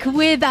back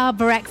with our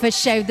breakfast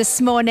show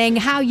this morning.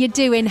 How you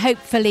doing?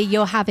 Hopefully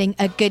you're having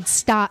a good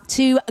start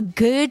to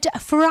Good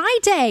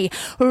Friday.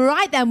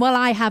 Right then, well,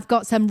 I have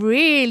got some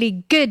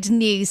really good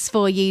news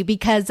for you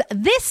because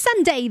this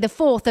Sunday, the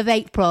 4th of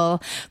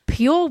April,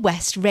 Pure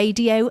West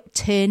Radio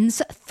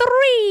turns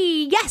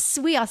 3. Yes,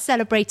 we are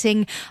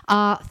celebrating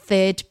our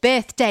 3rd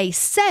birthday.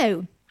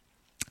 So,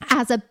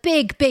 as a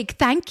big, big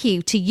thank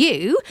you to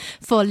you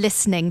for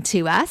listening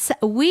to us,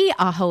 we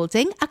are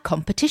holding a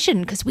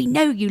competition because we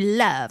know you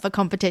love a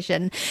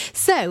competition.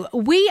 So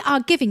we are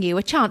giving you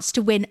a chance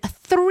to win a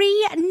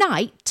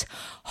 3-night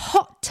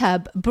hot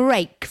tub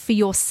break for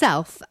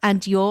yourself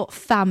and your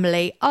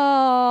family.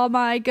 Oh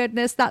my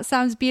goodness, that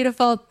sounds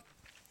beautiful.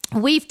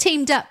 We've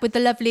teamed up with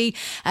the lovely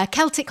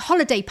Celtic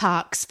Holiday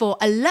Parks for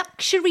a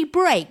luxury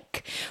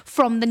break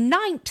from the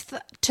 9th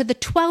to the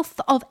 12th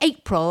of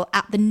April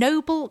at the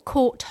Noble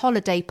Court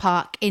Holiday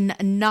Park in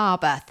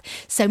Narberth.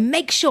 So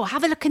make sure,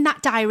 have a look in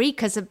that diary,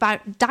 because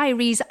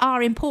diaries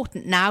are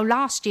important now.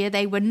 Last year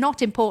they were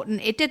not important.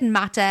 It didn't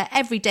matter.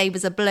 Every day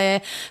was a blur.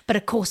 But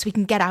of course we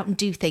can get out and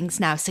do things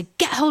now. So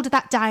get hold of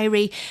that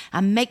diary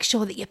and make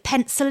sure that you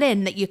pencil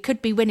in that you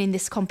could be winning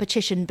this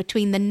competition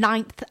between the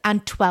 9th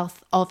and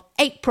 12th of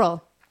April.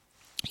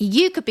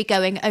 You could be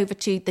going over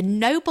to the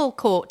Noble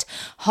Court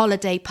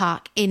Holiday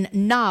Park in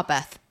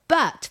Narberth.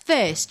 But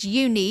first,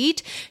 you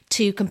need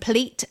to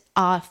complete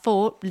our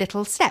 4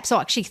 little steps, or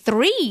actually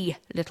 3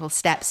 little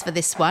steps for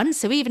this one,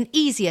 so even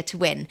easier to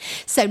win.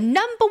 So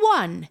number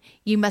 1,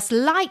 you must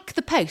like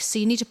the post. So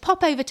you need to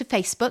pop over to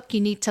Facebook.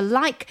 You need to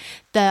like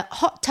the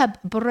hot tub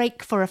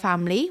break for a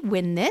family,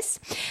 win this.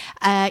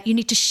 You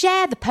need to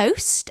share the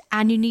post,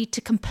 and you need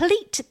to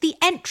complete the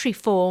entry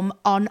form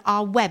on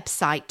our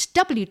website,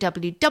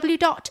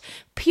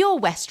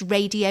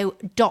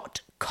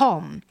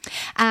 www.purewestradio.com.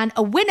 And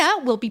a winner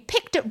will be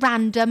picked at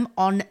random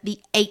on the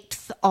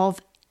 8th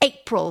of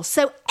April.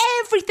 So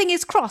everything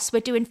is crossed. We're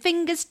doing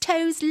fingers,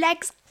 toes,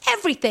 legs,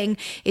 everything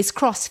is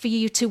crossed for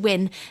you to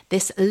win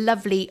this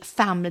lovely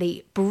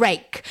family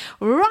break.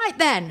 Right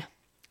then,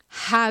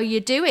 how you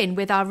doing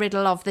with our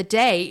riddle of the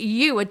day?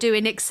 You are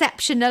doing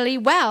exceptionally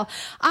well.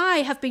 I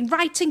have been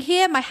writing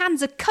here. My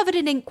hands are covered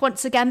in ink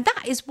once again.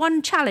 That is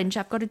one challenge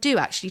I've got to do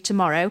actually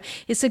tomorrow,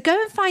 is to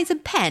go and find some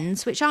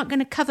pens which aren't going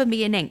to cover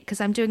me in ink, because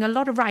I'm doing a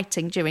lot of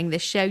writing during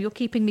this show. You're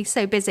keeping me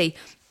so busy.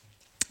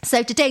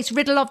 So today's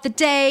riddle of the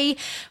day,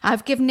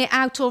 I've given it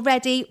out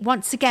already.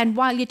 Once again,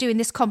 while you're doing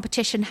this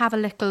competition, have a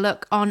little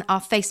look on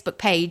our Facebook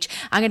page.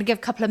 I'm going to give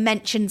a couple of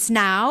mentions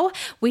now.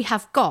 We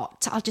have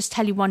got, I'll just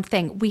tell you one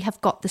thing, we have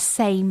got the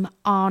same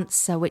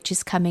answer, which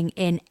is coming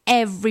in.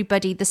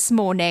 Everybody this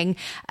morning,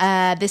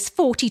 there's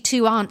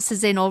 42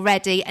 answers in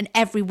already, and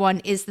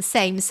everyone is the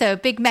same. So a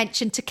big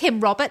mention to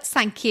Kim Roberts.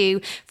 Thank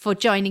you for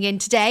joining in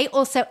today.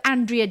 Also,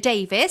 Andrea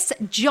Davis,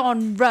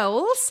 John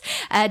Rolls,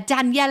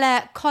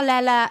 Daniela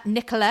Colella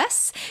Nicholas,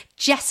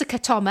 Jessica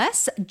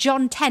Thomas,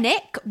 John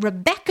Tennick,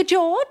 Rebecca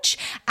George,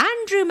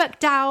 Andrew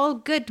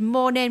McDowell. Good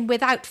morning.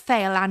 Without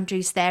fail,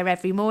 Andrew's there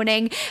every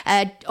morning.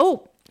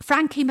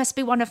 Frankie must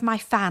be one of my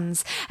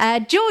fans.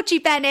 Georgie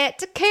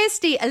Bennett,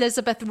 Kirsty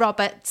Elizabeth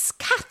Roberts,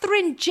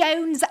 Catherine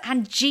Jones,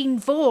 and Jean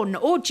Vaughan.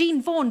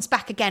 Jean Vaughan's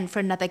back again for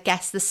another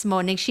guest this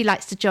morning. She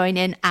likes to join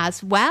in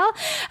as well.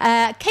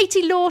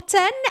 Katie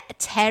Lawton,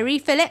 Terry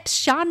Phillips,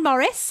 Sean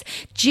Morris,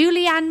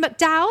 Julianne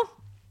McDowell.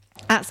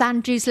 That's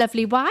Andrew's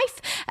lovely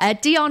wife.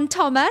 Dion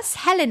Thomas,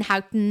 Helen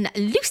Houghton,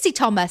 Lucy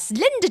Thomas,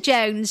 Linda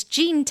Jones,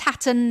 Jean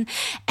Tatton,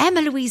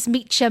 Emma Louise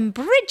Meacham,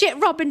 Bridget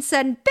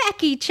Robinson,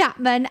 Becky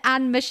Chapman,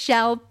 and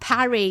Michelle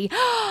Parry.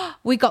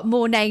 We got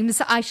more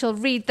names. I shall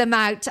read them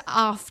out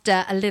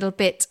after a little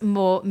bit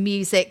more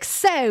music.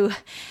 So,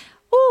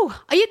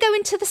 are you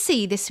going to the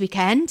sea this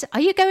weekend?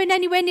 Are you going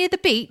anywhere near the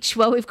beach?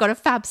 Well, we've got a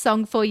fab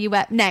song for you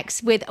up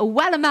next with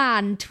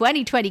Wellerman,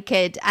 2020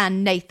 Kid,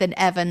 and Nathan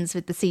Evans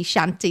with the sea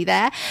shanty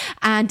there,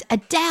 and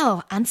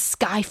Adele and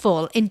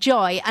Skyfall.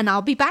 Enjoy, and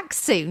I'll be back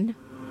soon.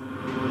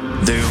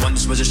 There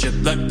once was a ship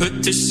that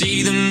put to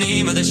sea. The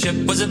name of the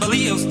ship was a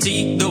Billy of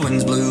Tea. The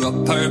winds blew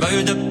up her bow,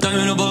 up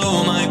down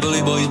below my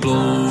bully boys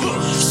blow.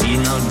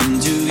 She'd not been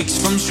 2 weeks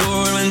from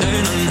shore when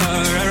down on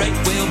her a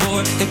right whale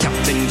bore. The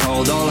captain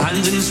called all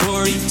hands and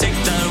swore he'd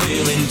take that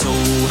whale in tow.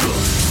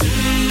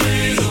 Soon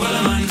may the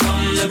Wellerman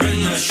come to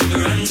bring us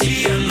sugar and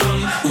tea and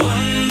rum.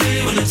 One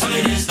day when the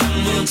tide is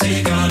done, we'll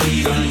take our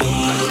leave and go.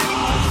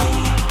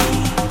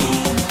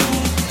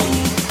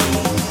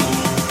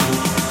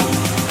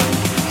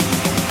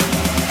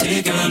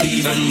 Take our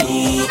leave and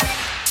go.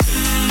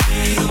 Soon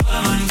may the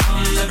Wellerman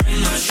come to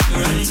bring us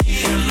sugar and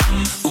tea and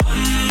rum.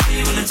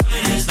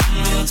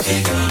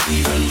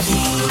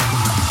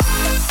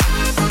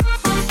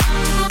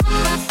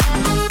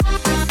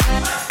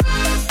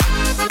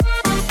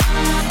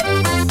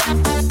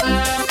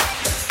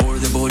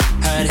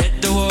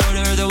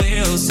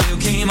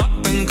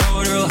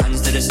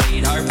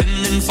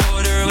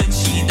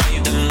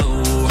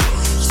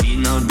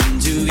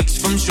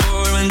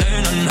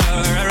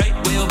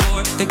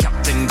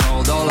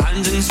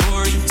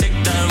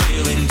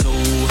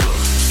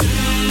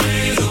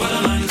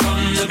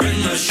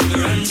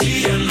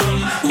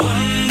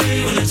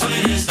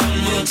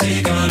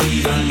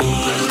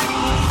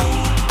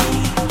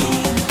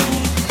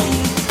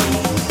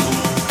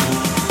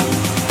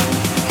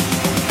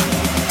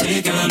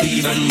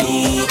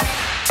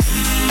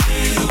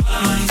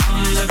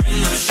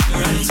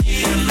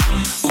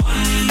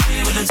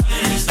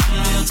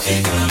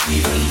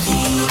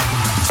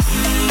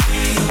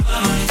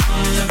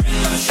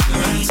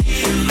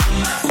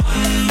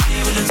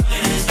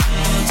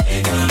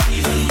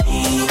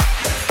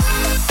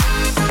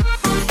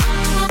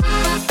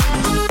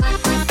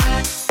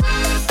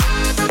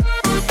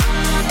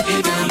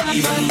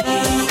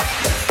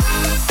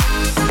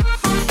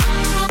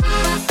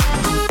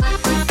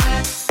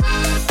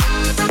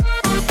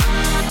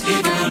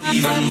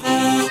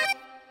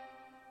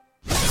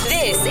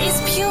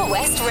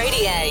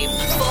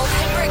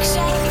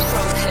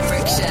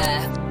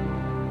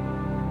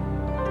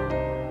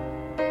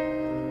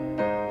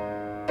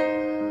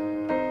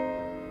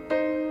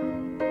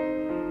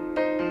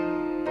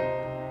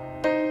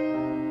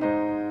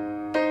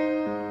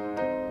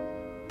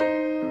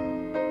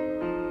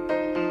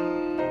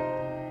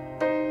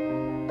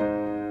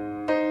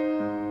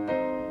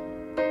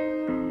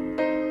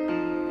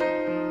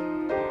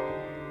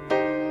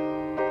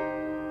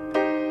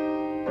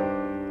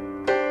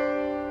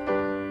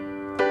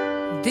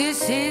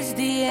 this is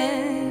the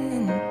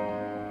end.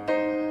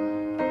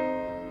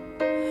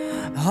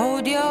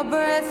 Hold your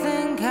breath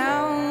and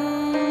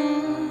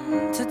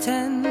count to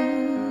 10.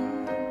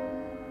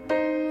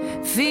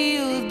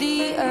 Feel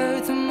the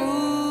earth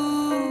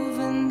move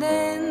and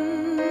then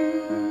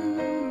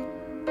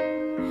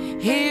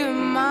hear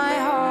my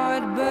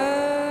heart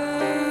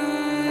burst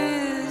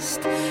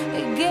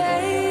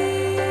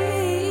again.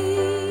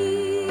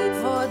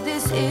 For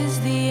this is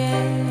the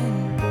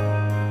end.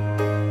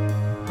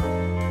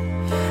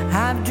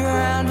 I've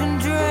drowned and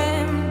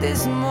dreamt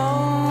this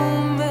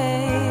moment,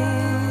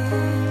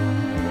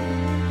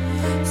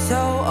 so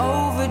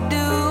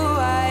overdue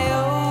I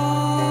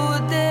owe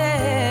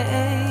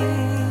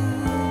them.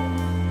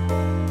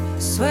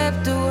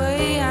 Swept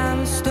away,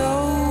 I'm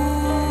stolen.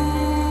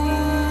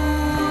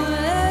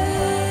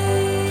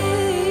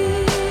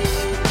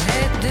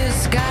 Let the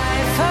sky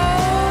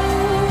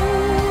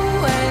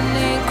fall when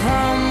it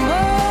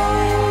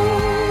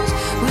crumbles.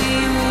 We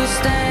will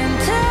stand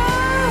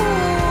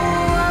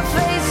tall,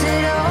 face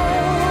it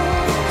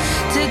all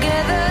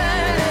together.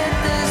 Let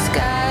the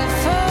sky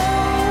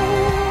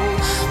fall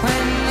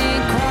when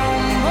it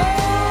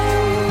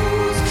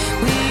crumbles.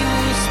 We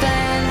will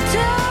stand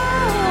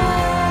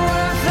tall,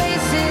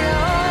 face it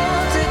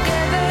all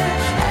together.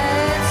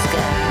 Let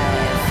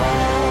sky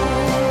fall.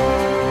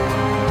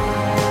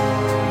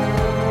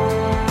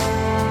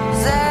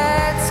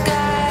 That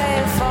sky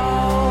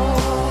fall.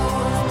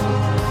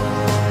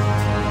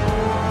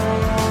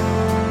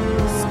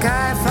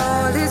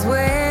 Skyfall is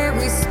where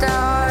we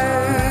start.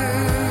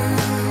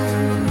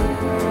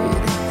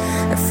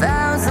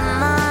 1,000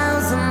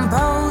 miles and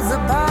poles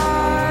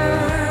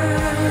apart,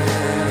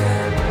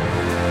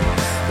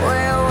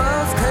 where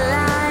worlds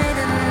collide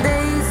and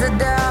days are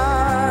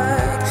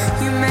dark.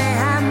 You may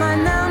have my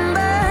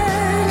number,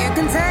 you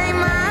can take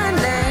my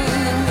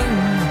name,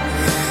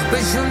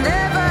 but you'll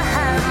never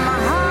have my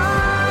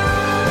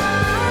heart.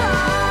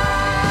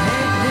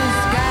 Let the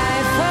sky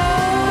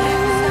fall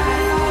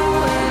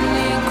when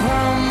it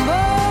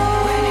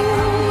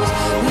crumbles.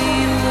 We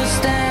will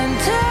stand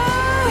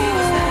tall,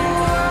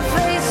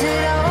 face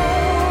it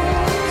all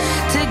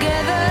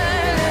together.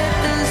 Let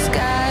the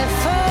sky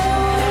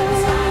fall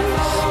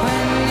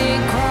when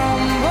it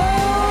crumbles.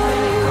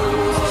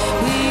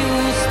 We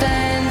will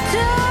stand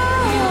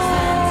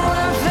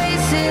tall,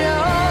 face it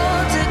all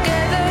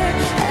together.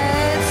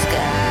 Let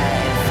sky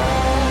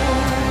fall.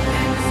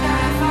 Let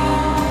sky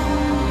fall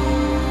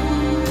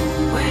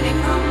when it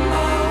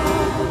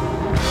crumbles.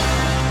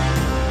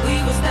 We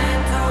will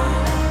stand tall.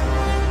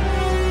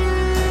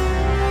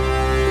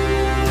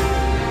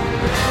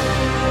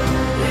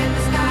 Let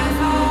the sky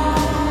fall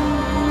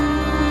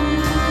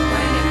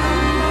when it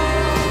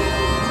crumbles.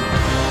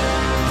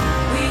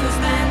 We will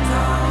stand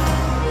tall.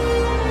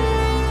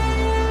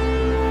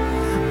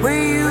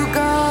 Where you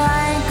go,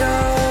 I go.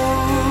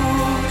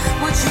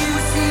 What you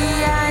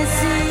see, I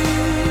see.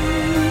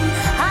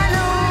 I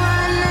know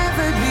I'll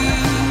never be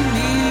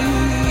me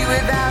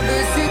without the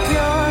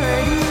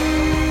security.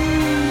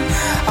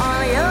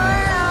 All your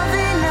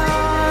loving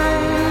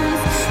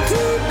arms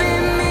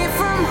keeping me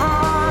from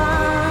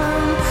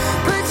harm.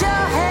 Put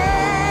your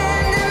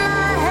hand in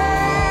my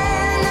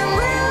hand and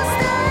we'll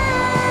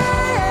stand.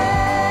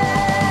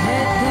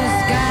 Let the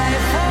sky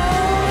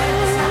fall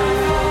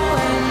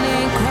when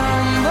it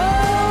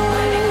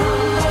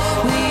crumbles.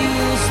 We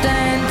will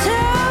stand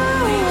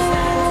tall,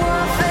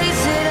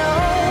 face it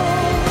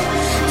all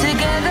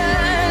together.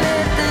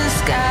 Let the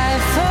sky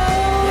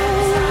fall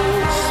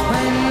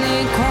when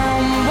it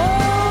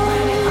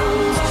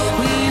crumbles.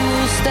 We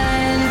will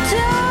stand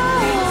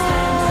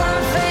tall,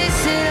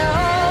 face it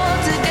all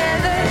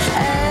together.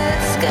 Let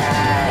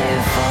sky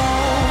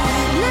fall.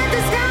 Let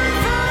the sky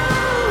fall.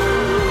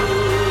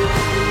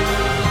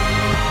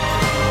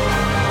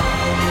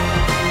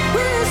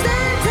 We'll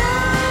stand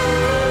tall.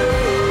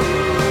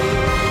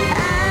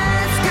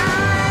 Let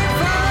sky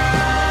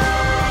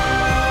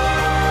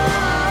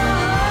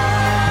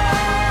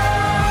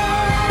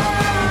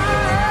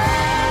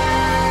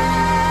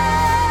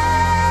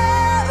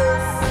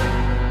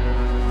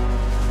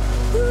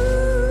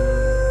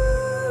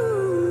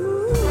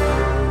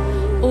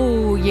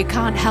Oh, you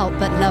can't help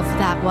but love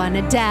that one.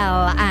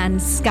 Adele and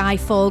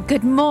Skyfall.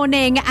 Good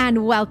morning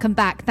and welcome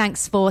back.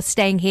 Thanks for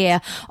staying here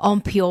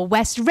on Pure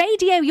West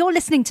Radio. You're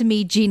listening to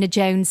me, Gina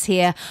Jones,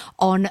 here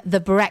on The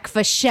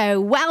Breakfast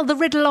Show. Well, the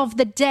riddle of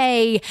the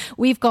day.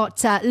 We've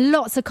got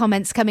lots of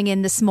comments coming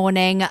in this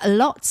morning.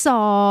 Lots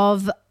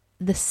of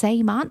the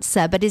same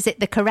answer, but is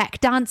it the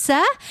correct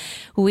answer?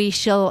 We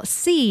shall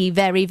see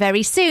very,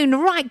 very soon.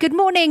 Right, good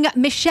morning,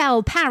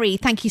 Michelle Parry.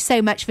 Thank you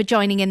so much for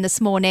joining in this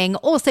morning.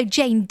 Also,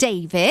 Jane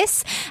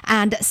Davis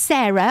and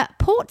Sarah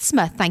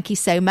Portsmouth. Thank you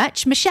so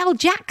much. Michelle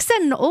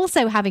Jackson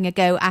also having a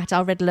go at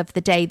our riddle of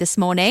the day this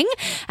morning.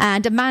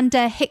 And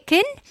Amanda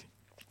Hitkin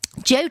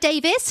Joe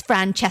Davis,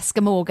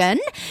 Francesca Morgan,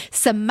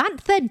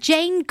 Samantha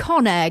Jane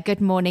Connor, good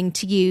morning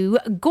to you,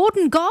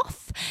 Gordon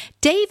Goff,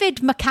 David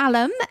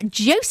McCallum,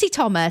 Josie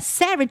Thomas,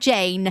 Sarah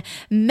Jane,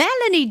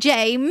 Melanie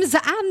James,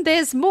 and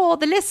there's more.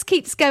 The list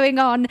keeps going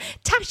on.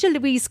 Tasha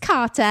Louise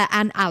Carter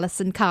and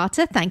Alison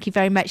Carter. Thank you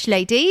very much,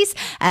 ladies.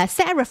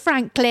 Sarah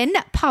Franklin,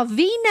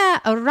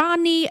 Parvina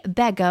Rani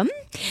Begum,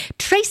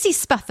 Tracy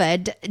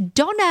Spufford,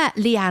 Donna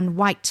Leanne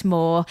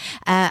Whitemore,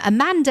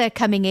 Amanda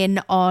coming in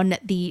on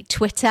the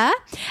Twitter,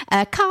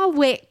 Carl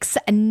Wicks,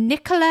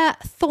 Nicola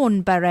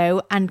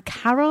Thornborough and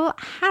Carol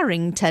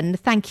Harrington.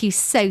 Thank you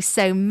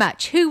so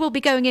much. Who will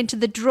be going into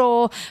the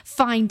draw?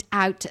 Find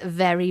out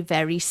very,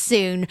 very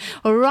soon.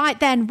 All right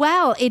then,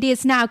 well, it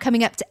is now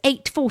coming up to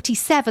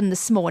 8:47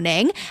 this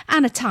morning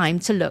and a time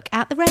to look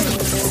at the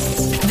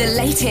roads. The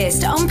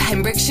latest on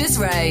Pembrokeshire's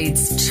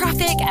roads,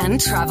 traffic and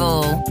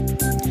travel.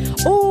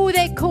 Oh,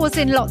 they're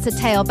causing lots of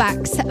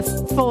tailbacks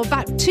for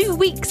about 2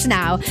 weeks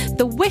now.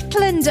 The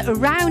Whitland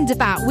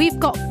roundabout, we've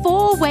got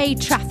 4-way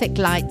traffic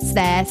lights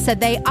there, so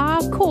they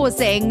are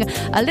causing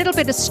a little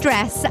bit of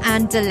stress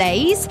and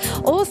delays.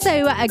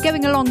 Also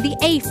going along the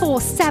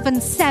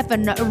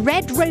A477,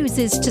 Red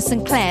Roses to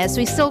St Clair's,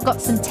 we've still got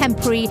some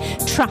temporary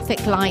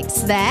traffic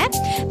lights there.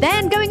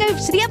 Then going over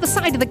to the other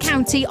side of the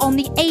county on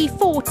the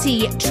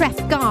A40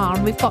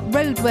 Trefgarn, we've got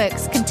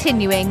roadworks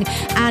continuing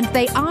and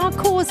they are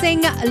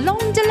causing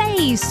long delays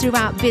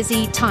throughout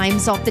busy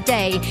times of the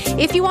day.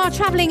 If you are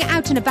travelling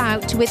out and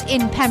about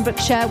within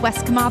Pembrokeshire,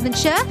 West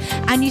Carmarthenshire,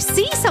 and you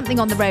see something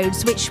on the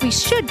roads which we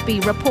should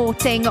be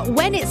reporting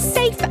when it's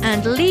safe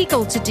and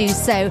legal to do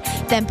so,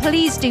 then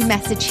please do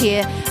message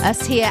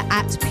us here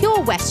at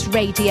Pure West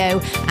Radio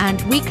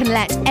and we can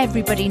let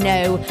everybody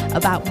know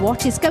about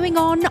what is going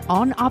on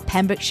our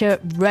Pembrokeshire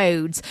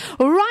roads.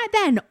 Right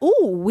then,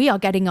 we are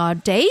getting our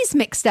days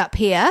mixed up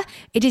here.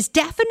 It is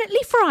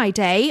definitely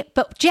Friday,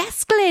 but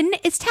Jess Glynn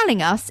is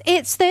telling us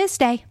it's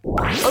Thursday.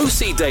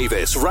 OC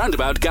Davis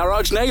Roundabout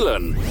Garage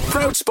Neyland.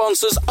 Proud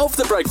sponsors of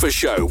The Breakfast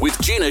Show with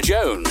Gina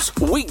Jones.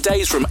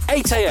 Weekdays from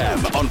 8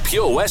 a.m. on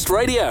Pure West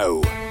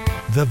Radio.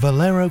 The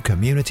Valero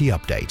Community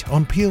Update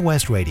on Pure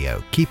West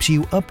Radio keeps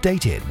you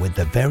updated with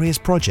the various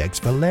projects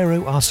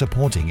Valero are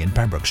supporting in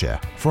Pembrokeshire,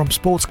 from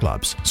sports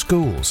clubs,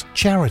 schools,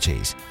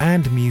 charities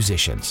and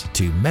musicians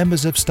to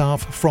members of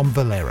staff from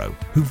Valero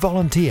who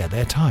volunteer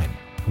their time.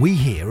 We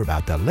hear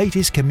about the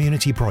latest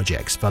community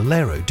projects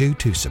Valero do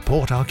to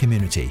support our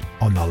community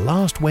on the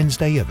last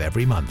Wednesday of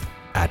every month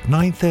at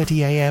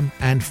 9:30 a.m.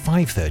 and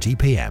 5:30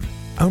 p.m.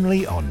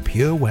 only on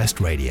Pure West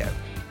Radio.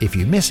 If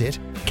you miss it,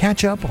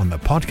 catch up on the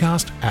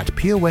podcast at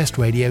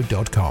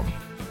purewestradio.com.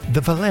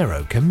 The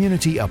Valero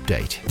Community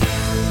Update.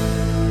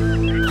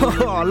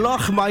 Oh,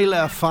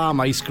 Lochmeyler Farm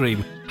Ice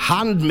Cream.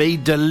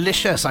 Handmade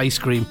delicious ice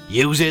cream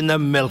using the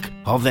milk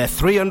of their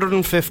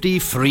 350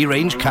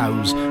 free-range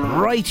cows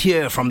right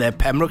here from their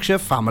Pembrokeshire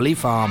family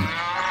farm.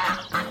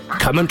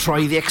 Come and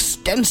try the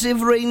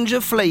extensive range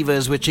of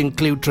flavours which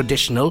include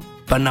traditional,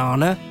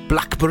 banana,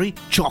 blackberry,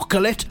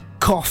 chocolate,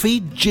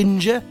 coffee,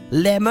 ginger,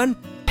 lemon,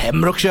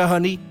 Pembrokeshire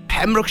honey,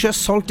 Pembrokeshire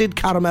salted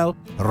caramel,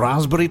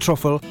 raspberry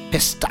truffle,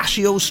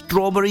 pistachio,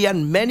 strawberry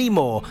and many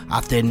more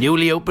at their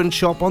newly opened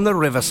shop on the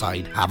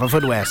Riverside,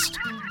 Haverfordwest.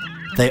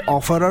 They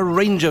offer a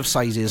range of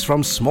sizes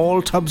from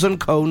small tubs and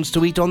cones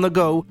to eat on the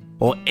go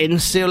or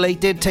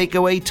insulated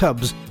takeaway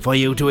tubs for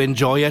you to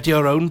enjoy at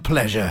your own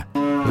pleasure.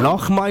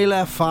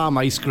 Lochmeyler Farm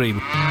Ice Cream.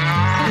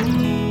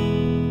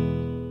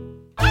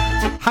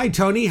 Hi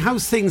Tony,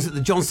 how's things at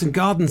the Johnston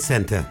Garden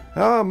Centre?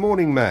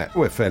 Morning Matt.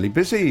 We're fairly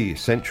busy.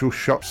 Essential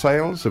shop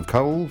sales of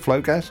coal, flow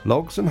gas,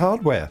 logs and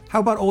hardware. How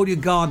about all your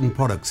garden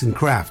products and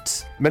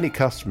crafts? Many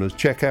customers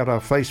check out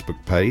our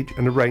Facebook page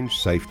and arrange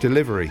safe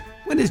delivery.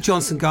 When is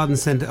Johnston Garden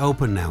Centre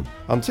open now?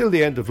 Until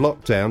the end of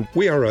lockdown,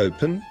 we are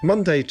open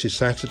Monday to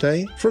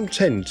Saturday from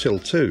 10 till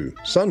 2,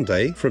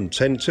 Sunday from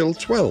 10 till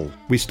 12.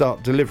 We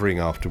start delivering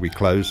after we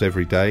close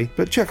every day,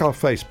 but check our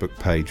Facebook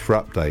page for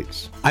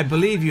updates. I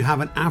believe you have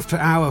an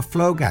after-hour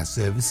flow gas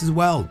service as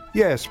well.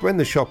 Yes, when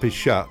the shop is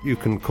shut, you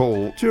can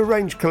call to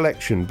arrange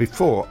collection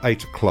before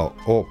 8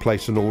 o'clock or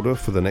place an order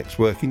for the next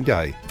working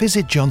day.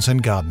 Visit Johnston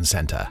Garden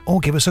Centre or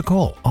give us a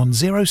call on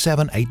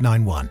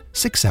 07891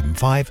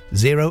 675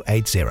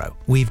 080.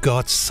 We've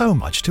got so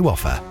much to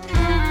offer.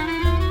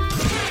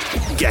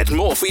 Get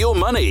more for your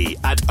money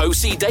at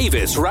OC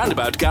Davis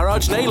Roundabout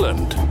Garage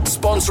Neyland.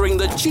 Sponsoring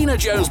the Gina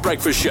Jones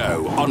Breakfast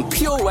Show on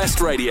Pure West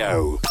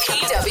Radio.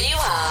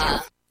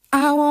 PWR.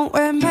 I won't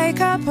wear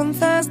makeup on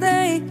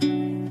Thursday.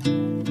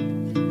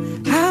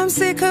 I'm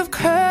sick of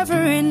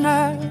covering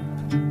up.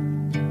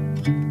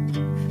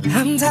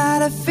 I'm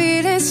tired of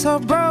feeling so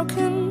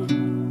broken.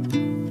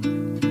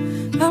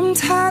 I'm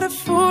tired of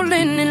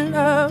falling in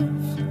love.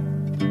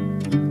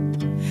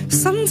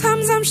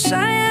 Sometimes I'm shy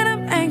and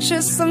I'm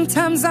anxious.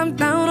 Sometimes I'm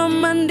down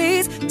on my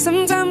knees.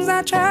 Sometimes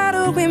I try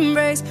to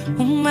embrace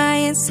all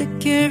my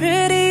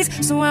insecurities.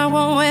 So I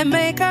won't wear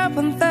makeup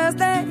on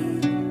Thursday,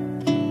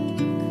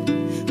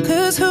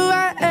 'cause who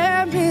I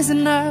am is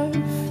enough.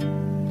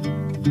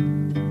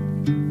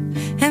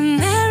 And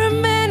there are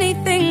many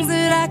things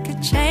that I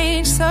could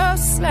change so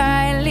slightly.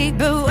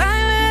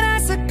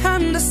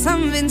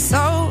 something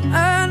so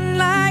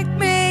unlike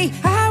me.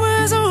 I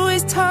was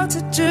always taught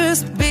to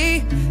just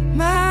be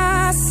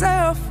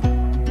myself.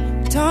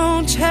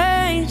 Don't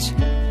change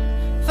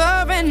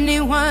for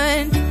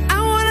anyone. I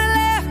wanna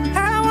laugh,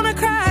 I wanna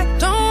cry.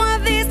 Don't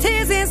want these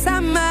tears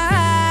inside my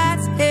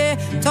eyes, yeah.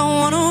 Don't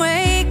wanna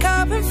wake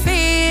up and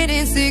feel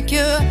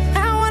insecure.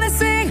 I wanna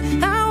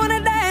sing, I wanna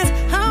dance,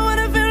 I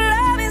wanna feel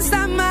love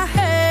inside my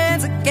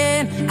hands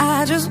again.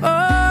 I just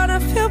wanna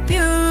feel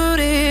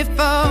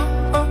beautiful.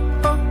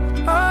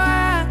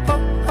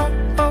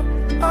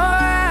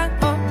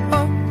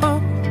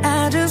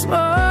 I just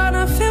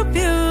wanna feel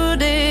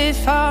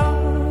beautiful.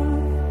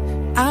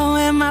 I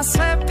wear my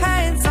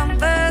sweatpants on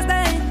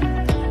Thursday,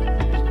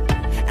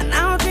 and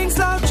I'll drink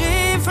slow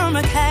gin from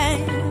a can.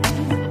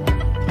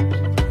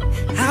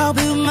 I'll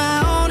build my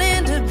own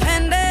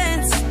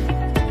independence.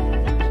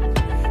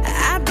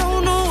 I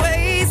don't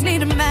always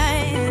need a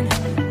man.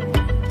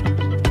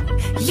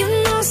 You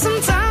know,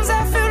 sometimes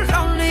I feel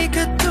lonely,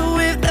 could do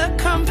with the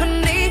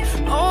company.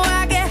 Oh,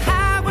 I get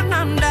high when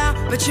I'm down,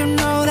 but you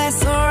know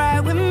that's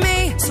alright with me.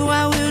 So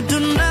I will do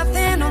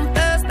nothing on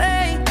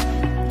Thursday.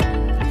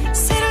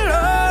 Sit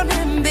alone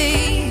and be.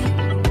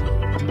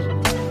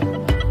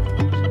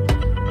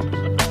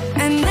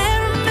 And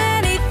there are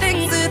many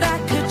things that I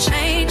could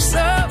change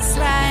so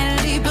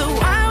slightly, but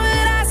why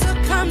would I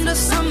succumb to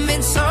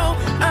something so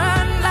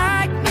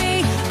unlike me?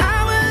 I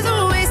was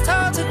always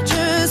taught to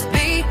just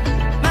be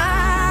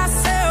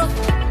myself.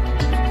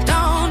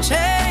 Don't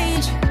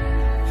change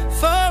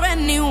for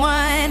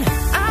anyone.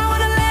 I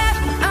wanna laugh,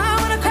 I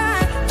wanna cry.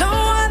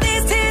 Don't want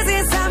these tears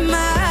inside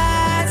my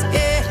eyes,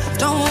 yeah.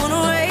 Don't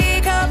wanna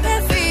wake up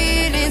and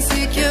feel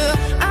insecure.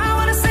 I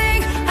wanna sing,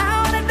 I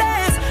wanna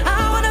dance, I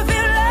wanna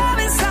feel love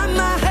inside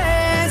my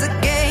hands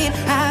again.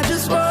 I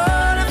just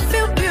wanna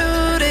feel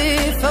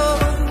beautiful.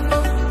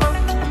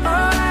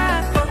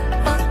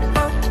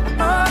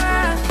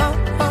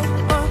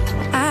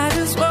 I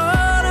just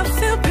wanna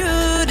feel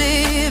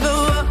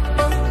beautiful.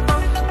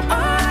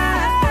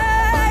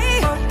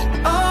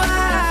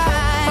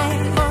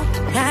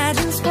 I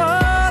just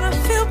wanna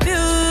feel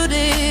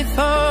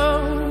beautiful.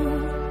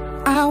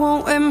 I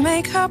won't wear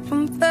makeup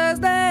on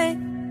Thursday,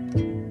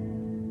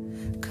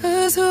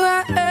 'cause who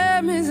I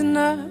am is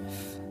enough.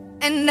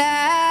 And I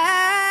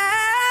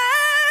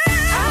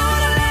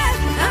wanna laugh,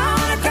 I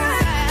wanna cry.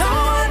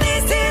 Don't want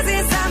these tears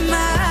inside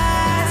my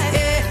eyes,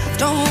 yeah.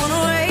 Don't wanna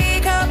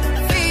wake up and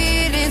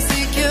feel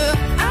insecure.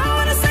 I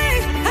wanna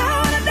sing, I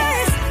wanna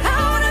dance, I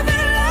wanna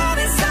feel love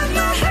inside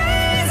my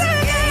hands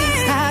again.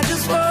 I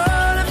just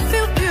wanna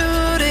feel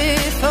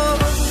beautiful.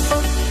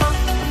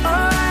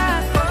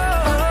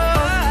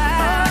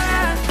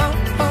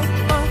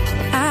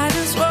 I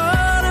just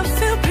wanna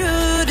feel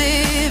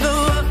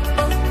beautiful.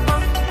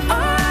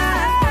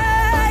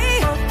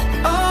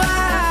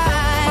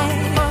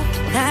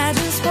 I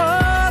just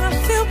wanna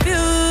feel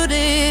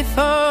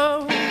beautiful.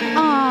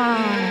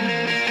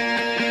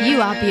 You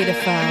are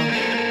beautiful.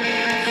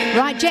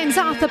 Right, James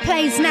Arthur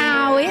plays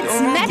now. It's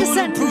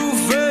Medicine. Proof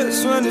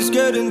when it's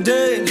getting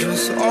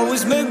dangerous.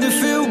 Always make me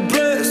feel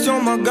blessed.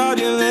 You're my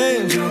guardian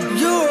angel.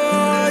 You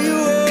are, you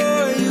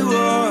are, you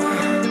are.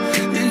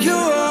 You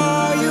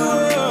are, you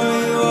are,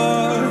 you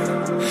are.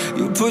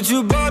 You put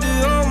your body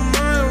on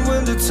mine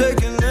when they're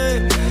taking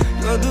aim.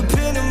 You're the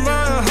pin in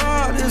my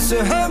heart. It's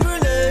a hand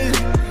grenade.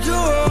 You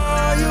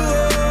are, you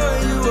are,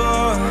 you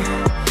are.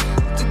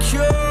 The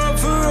cure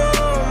for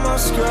all my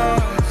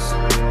scars.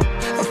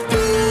 I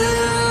feel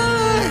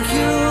like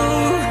you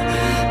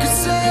could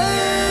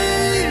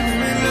save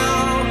me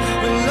now.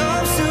 When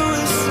love's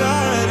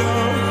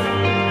suicidal,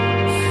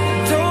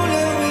 don't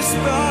let me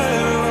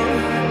spiral.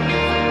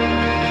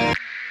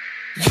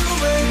 You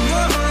make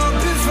my heart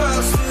beat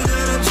faster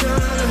than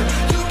adrenaline.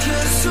 You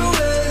kiss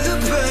away the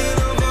pain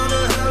of all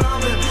the hell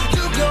I'm in.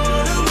 You're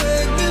gonna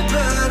make me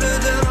better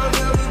than I've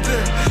ever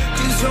been.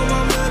 'Cause you're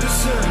my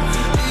medicine,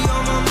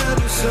 you're my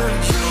medicine.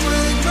 You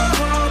make my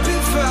heart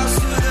beat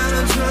faster than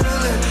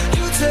adrenaline.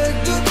 You take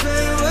the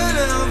pain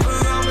whenever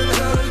I'm in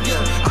hell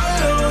again. I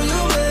know you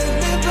make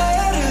me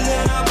better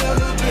than I've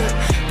ever been.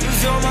 'Cause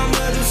you're my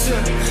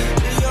medicine,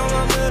 you're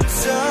my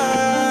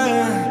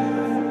medicine.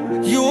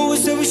 You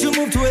always say we should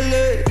move to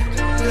LA,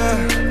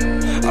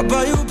 yeah. I'll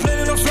buy you a plane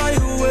and I'll fly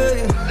you away.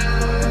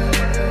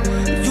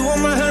 You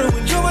want my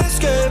heroin, you're my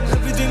escape.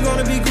 Everything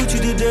gonna be Gucci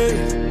today.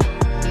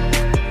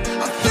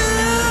 I feel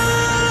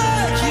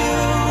like you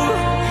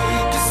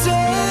could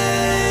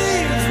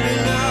save me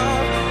now.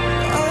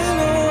 I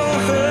know I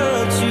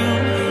hurt you.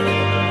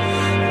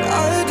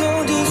 I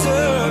don't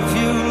deserve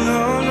you,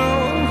 no, no.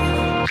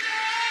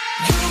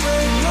 You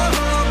make my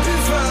heart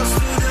beat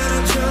faster than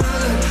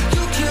adrenaline.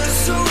 You kiss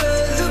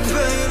away the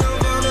pain of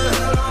all the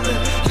hell I'm in.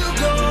 You're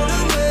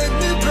gonna make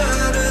me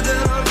better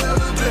than I've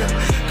ever been.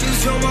 'Cause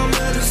you're my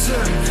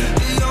medicine,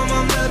 you're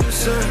my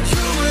medicine.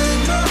 You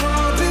make my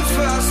heart beat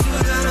faster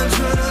than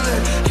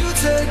adrenaline. You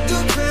take the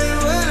pain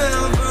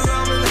whenever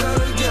I'm in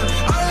hell again.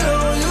 I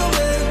know you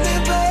make me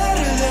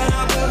better than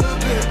I've ever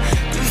been.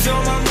 'Cause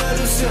you're my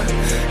medicine,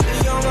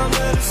 you're my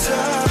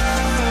medicine.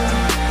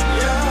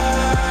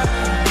 Yeah,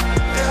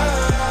 yeah.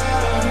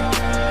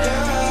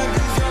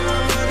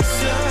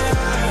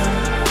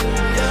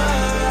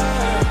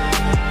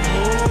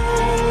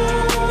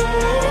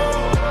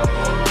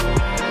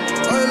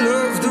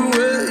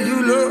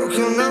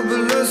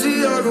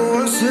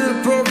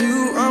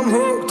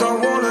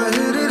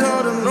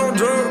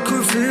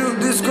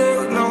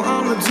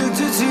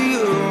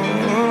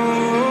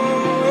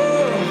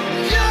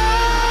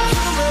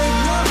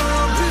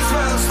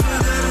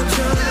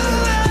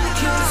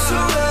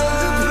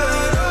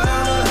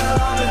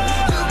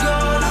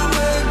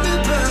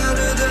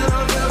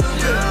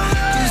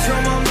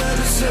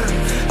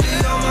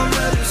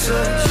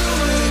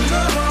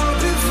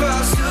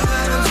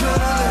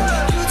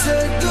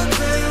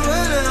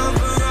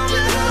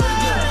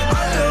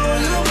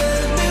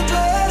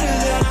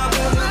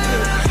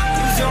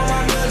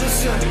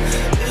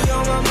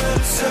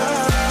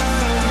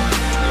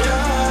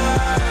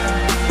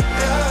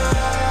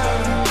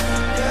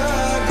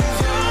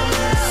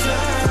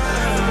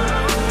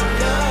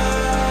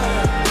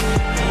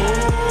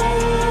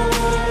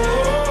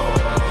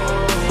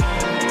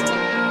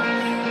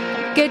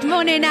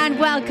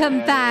 welcome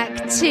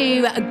back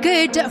to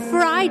Good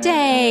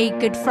Friday.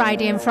 Good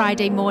Friday and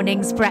Friday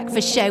morning's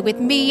breakfast show with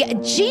me,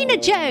 Gina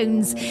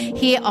Jones,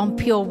 here on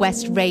Pure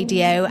West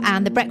Radio.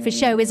 And the breakfast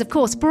show is, of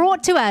course,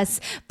 brought to us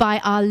by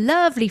our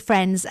lovely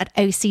friends at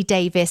OC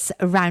Davis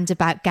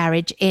Roundabout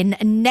Garage in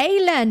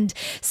Neyland.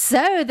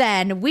 So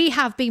then, we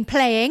have been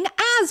playing,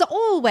 as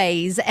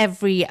always,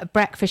 every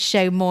breakfast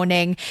show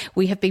morning,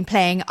 we have been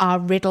playing our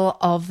riddle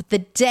of the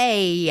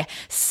day.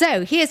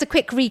 So here's a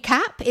quick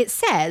recap. It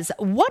says,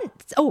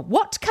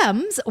 what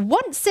comes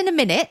once in a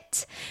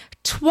minute,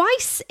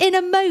 twice in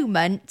a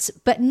moment,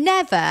 but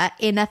never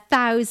in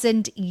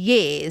 1,000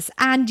 years?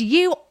 And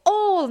you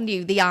all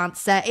knew the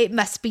answer. It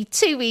must be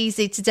too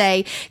easy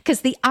today,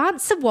 because the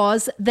answer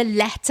was the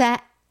letter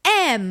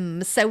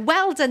M. So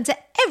well done to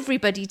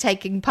everybody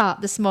taking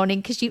part this morning,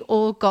 because you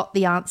all got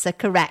the answer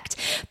correct.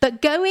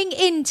 But going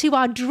into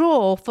our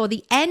draw for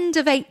the end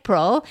of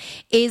April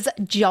is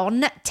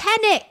John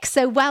Tennick.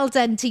 So well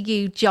done to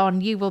you,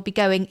 John. You will be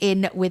going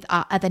in with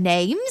our other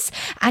names,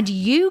 and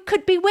you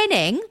could be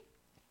winning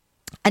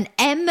an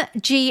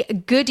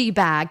MG goodie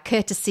bag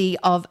courtesy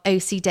of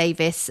OC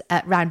Davis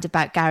at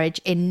Roundabout Garage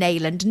in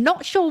Neyland.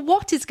 Not sure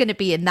what is going to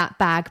be in that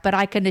bag, but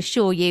I can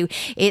assure you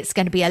it's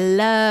going to be a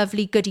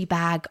lovely goodie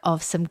bag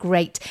of some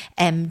great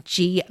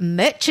MG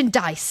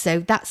merchandise. So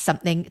that's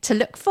something to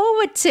look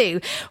forward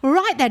to.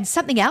 Right then,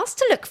 something else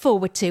to look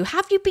forward to.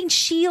 Have you been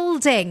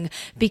shielding?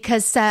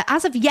 Because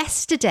as of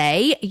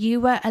yesterday, you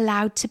were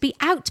allowed to be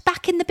out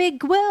back in the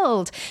big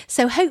world.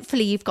 So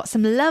hopefully you've got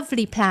some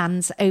lovely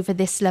plans over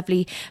this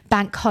lovely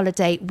bank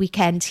holiday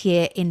weekend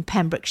here in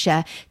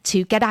Pembrokeshire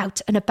to get out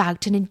and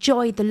about and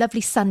enjoy the lovely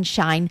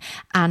sunshine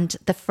and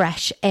the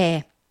fresh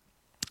air.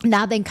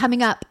 Now then,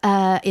 coming up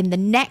in the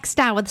next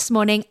hour this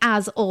morning,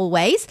 as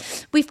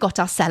always, we've got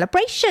our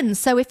celebration.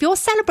 So if you're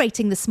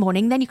celebrating this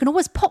morning, then you can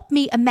always pop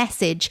me a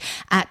message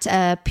at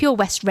Pure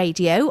West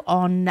Radio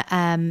on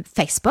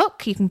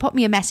Facebook. You can pop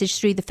me a message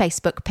through the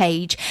Facebook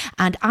page,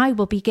 and I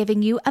will be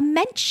giving you a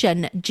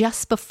mention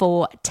just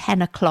before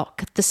 10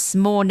 o'clock this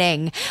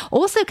morning.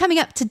 Also coming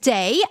up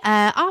today,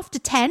 after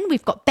 10,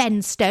 we've got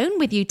Ben Stone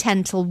with you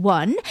 10 till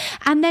 1.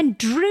 And then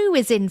Drew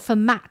is in for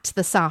Matt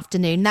this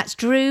afternoon. That's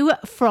Drew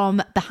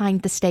from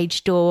Behind the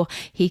Stage Door.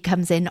 He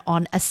comes in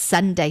on a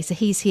Sunday, so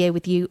he's here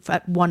with you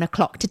at 1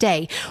 o'clock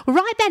today.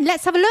 Right then,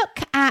 let's have a look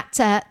at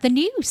the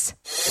news.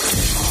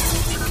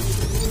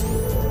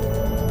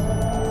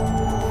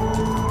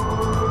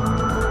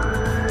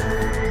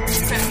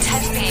 From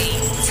Tenby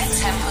to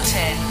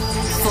Templeton.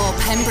 For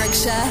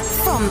Pembrokeshire,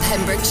 from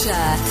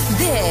Pembrokeshire,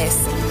 this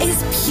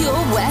is Pure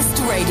West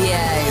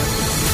Radio.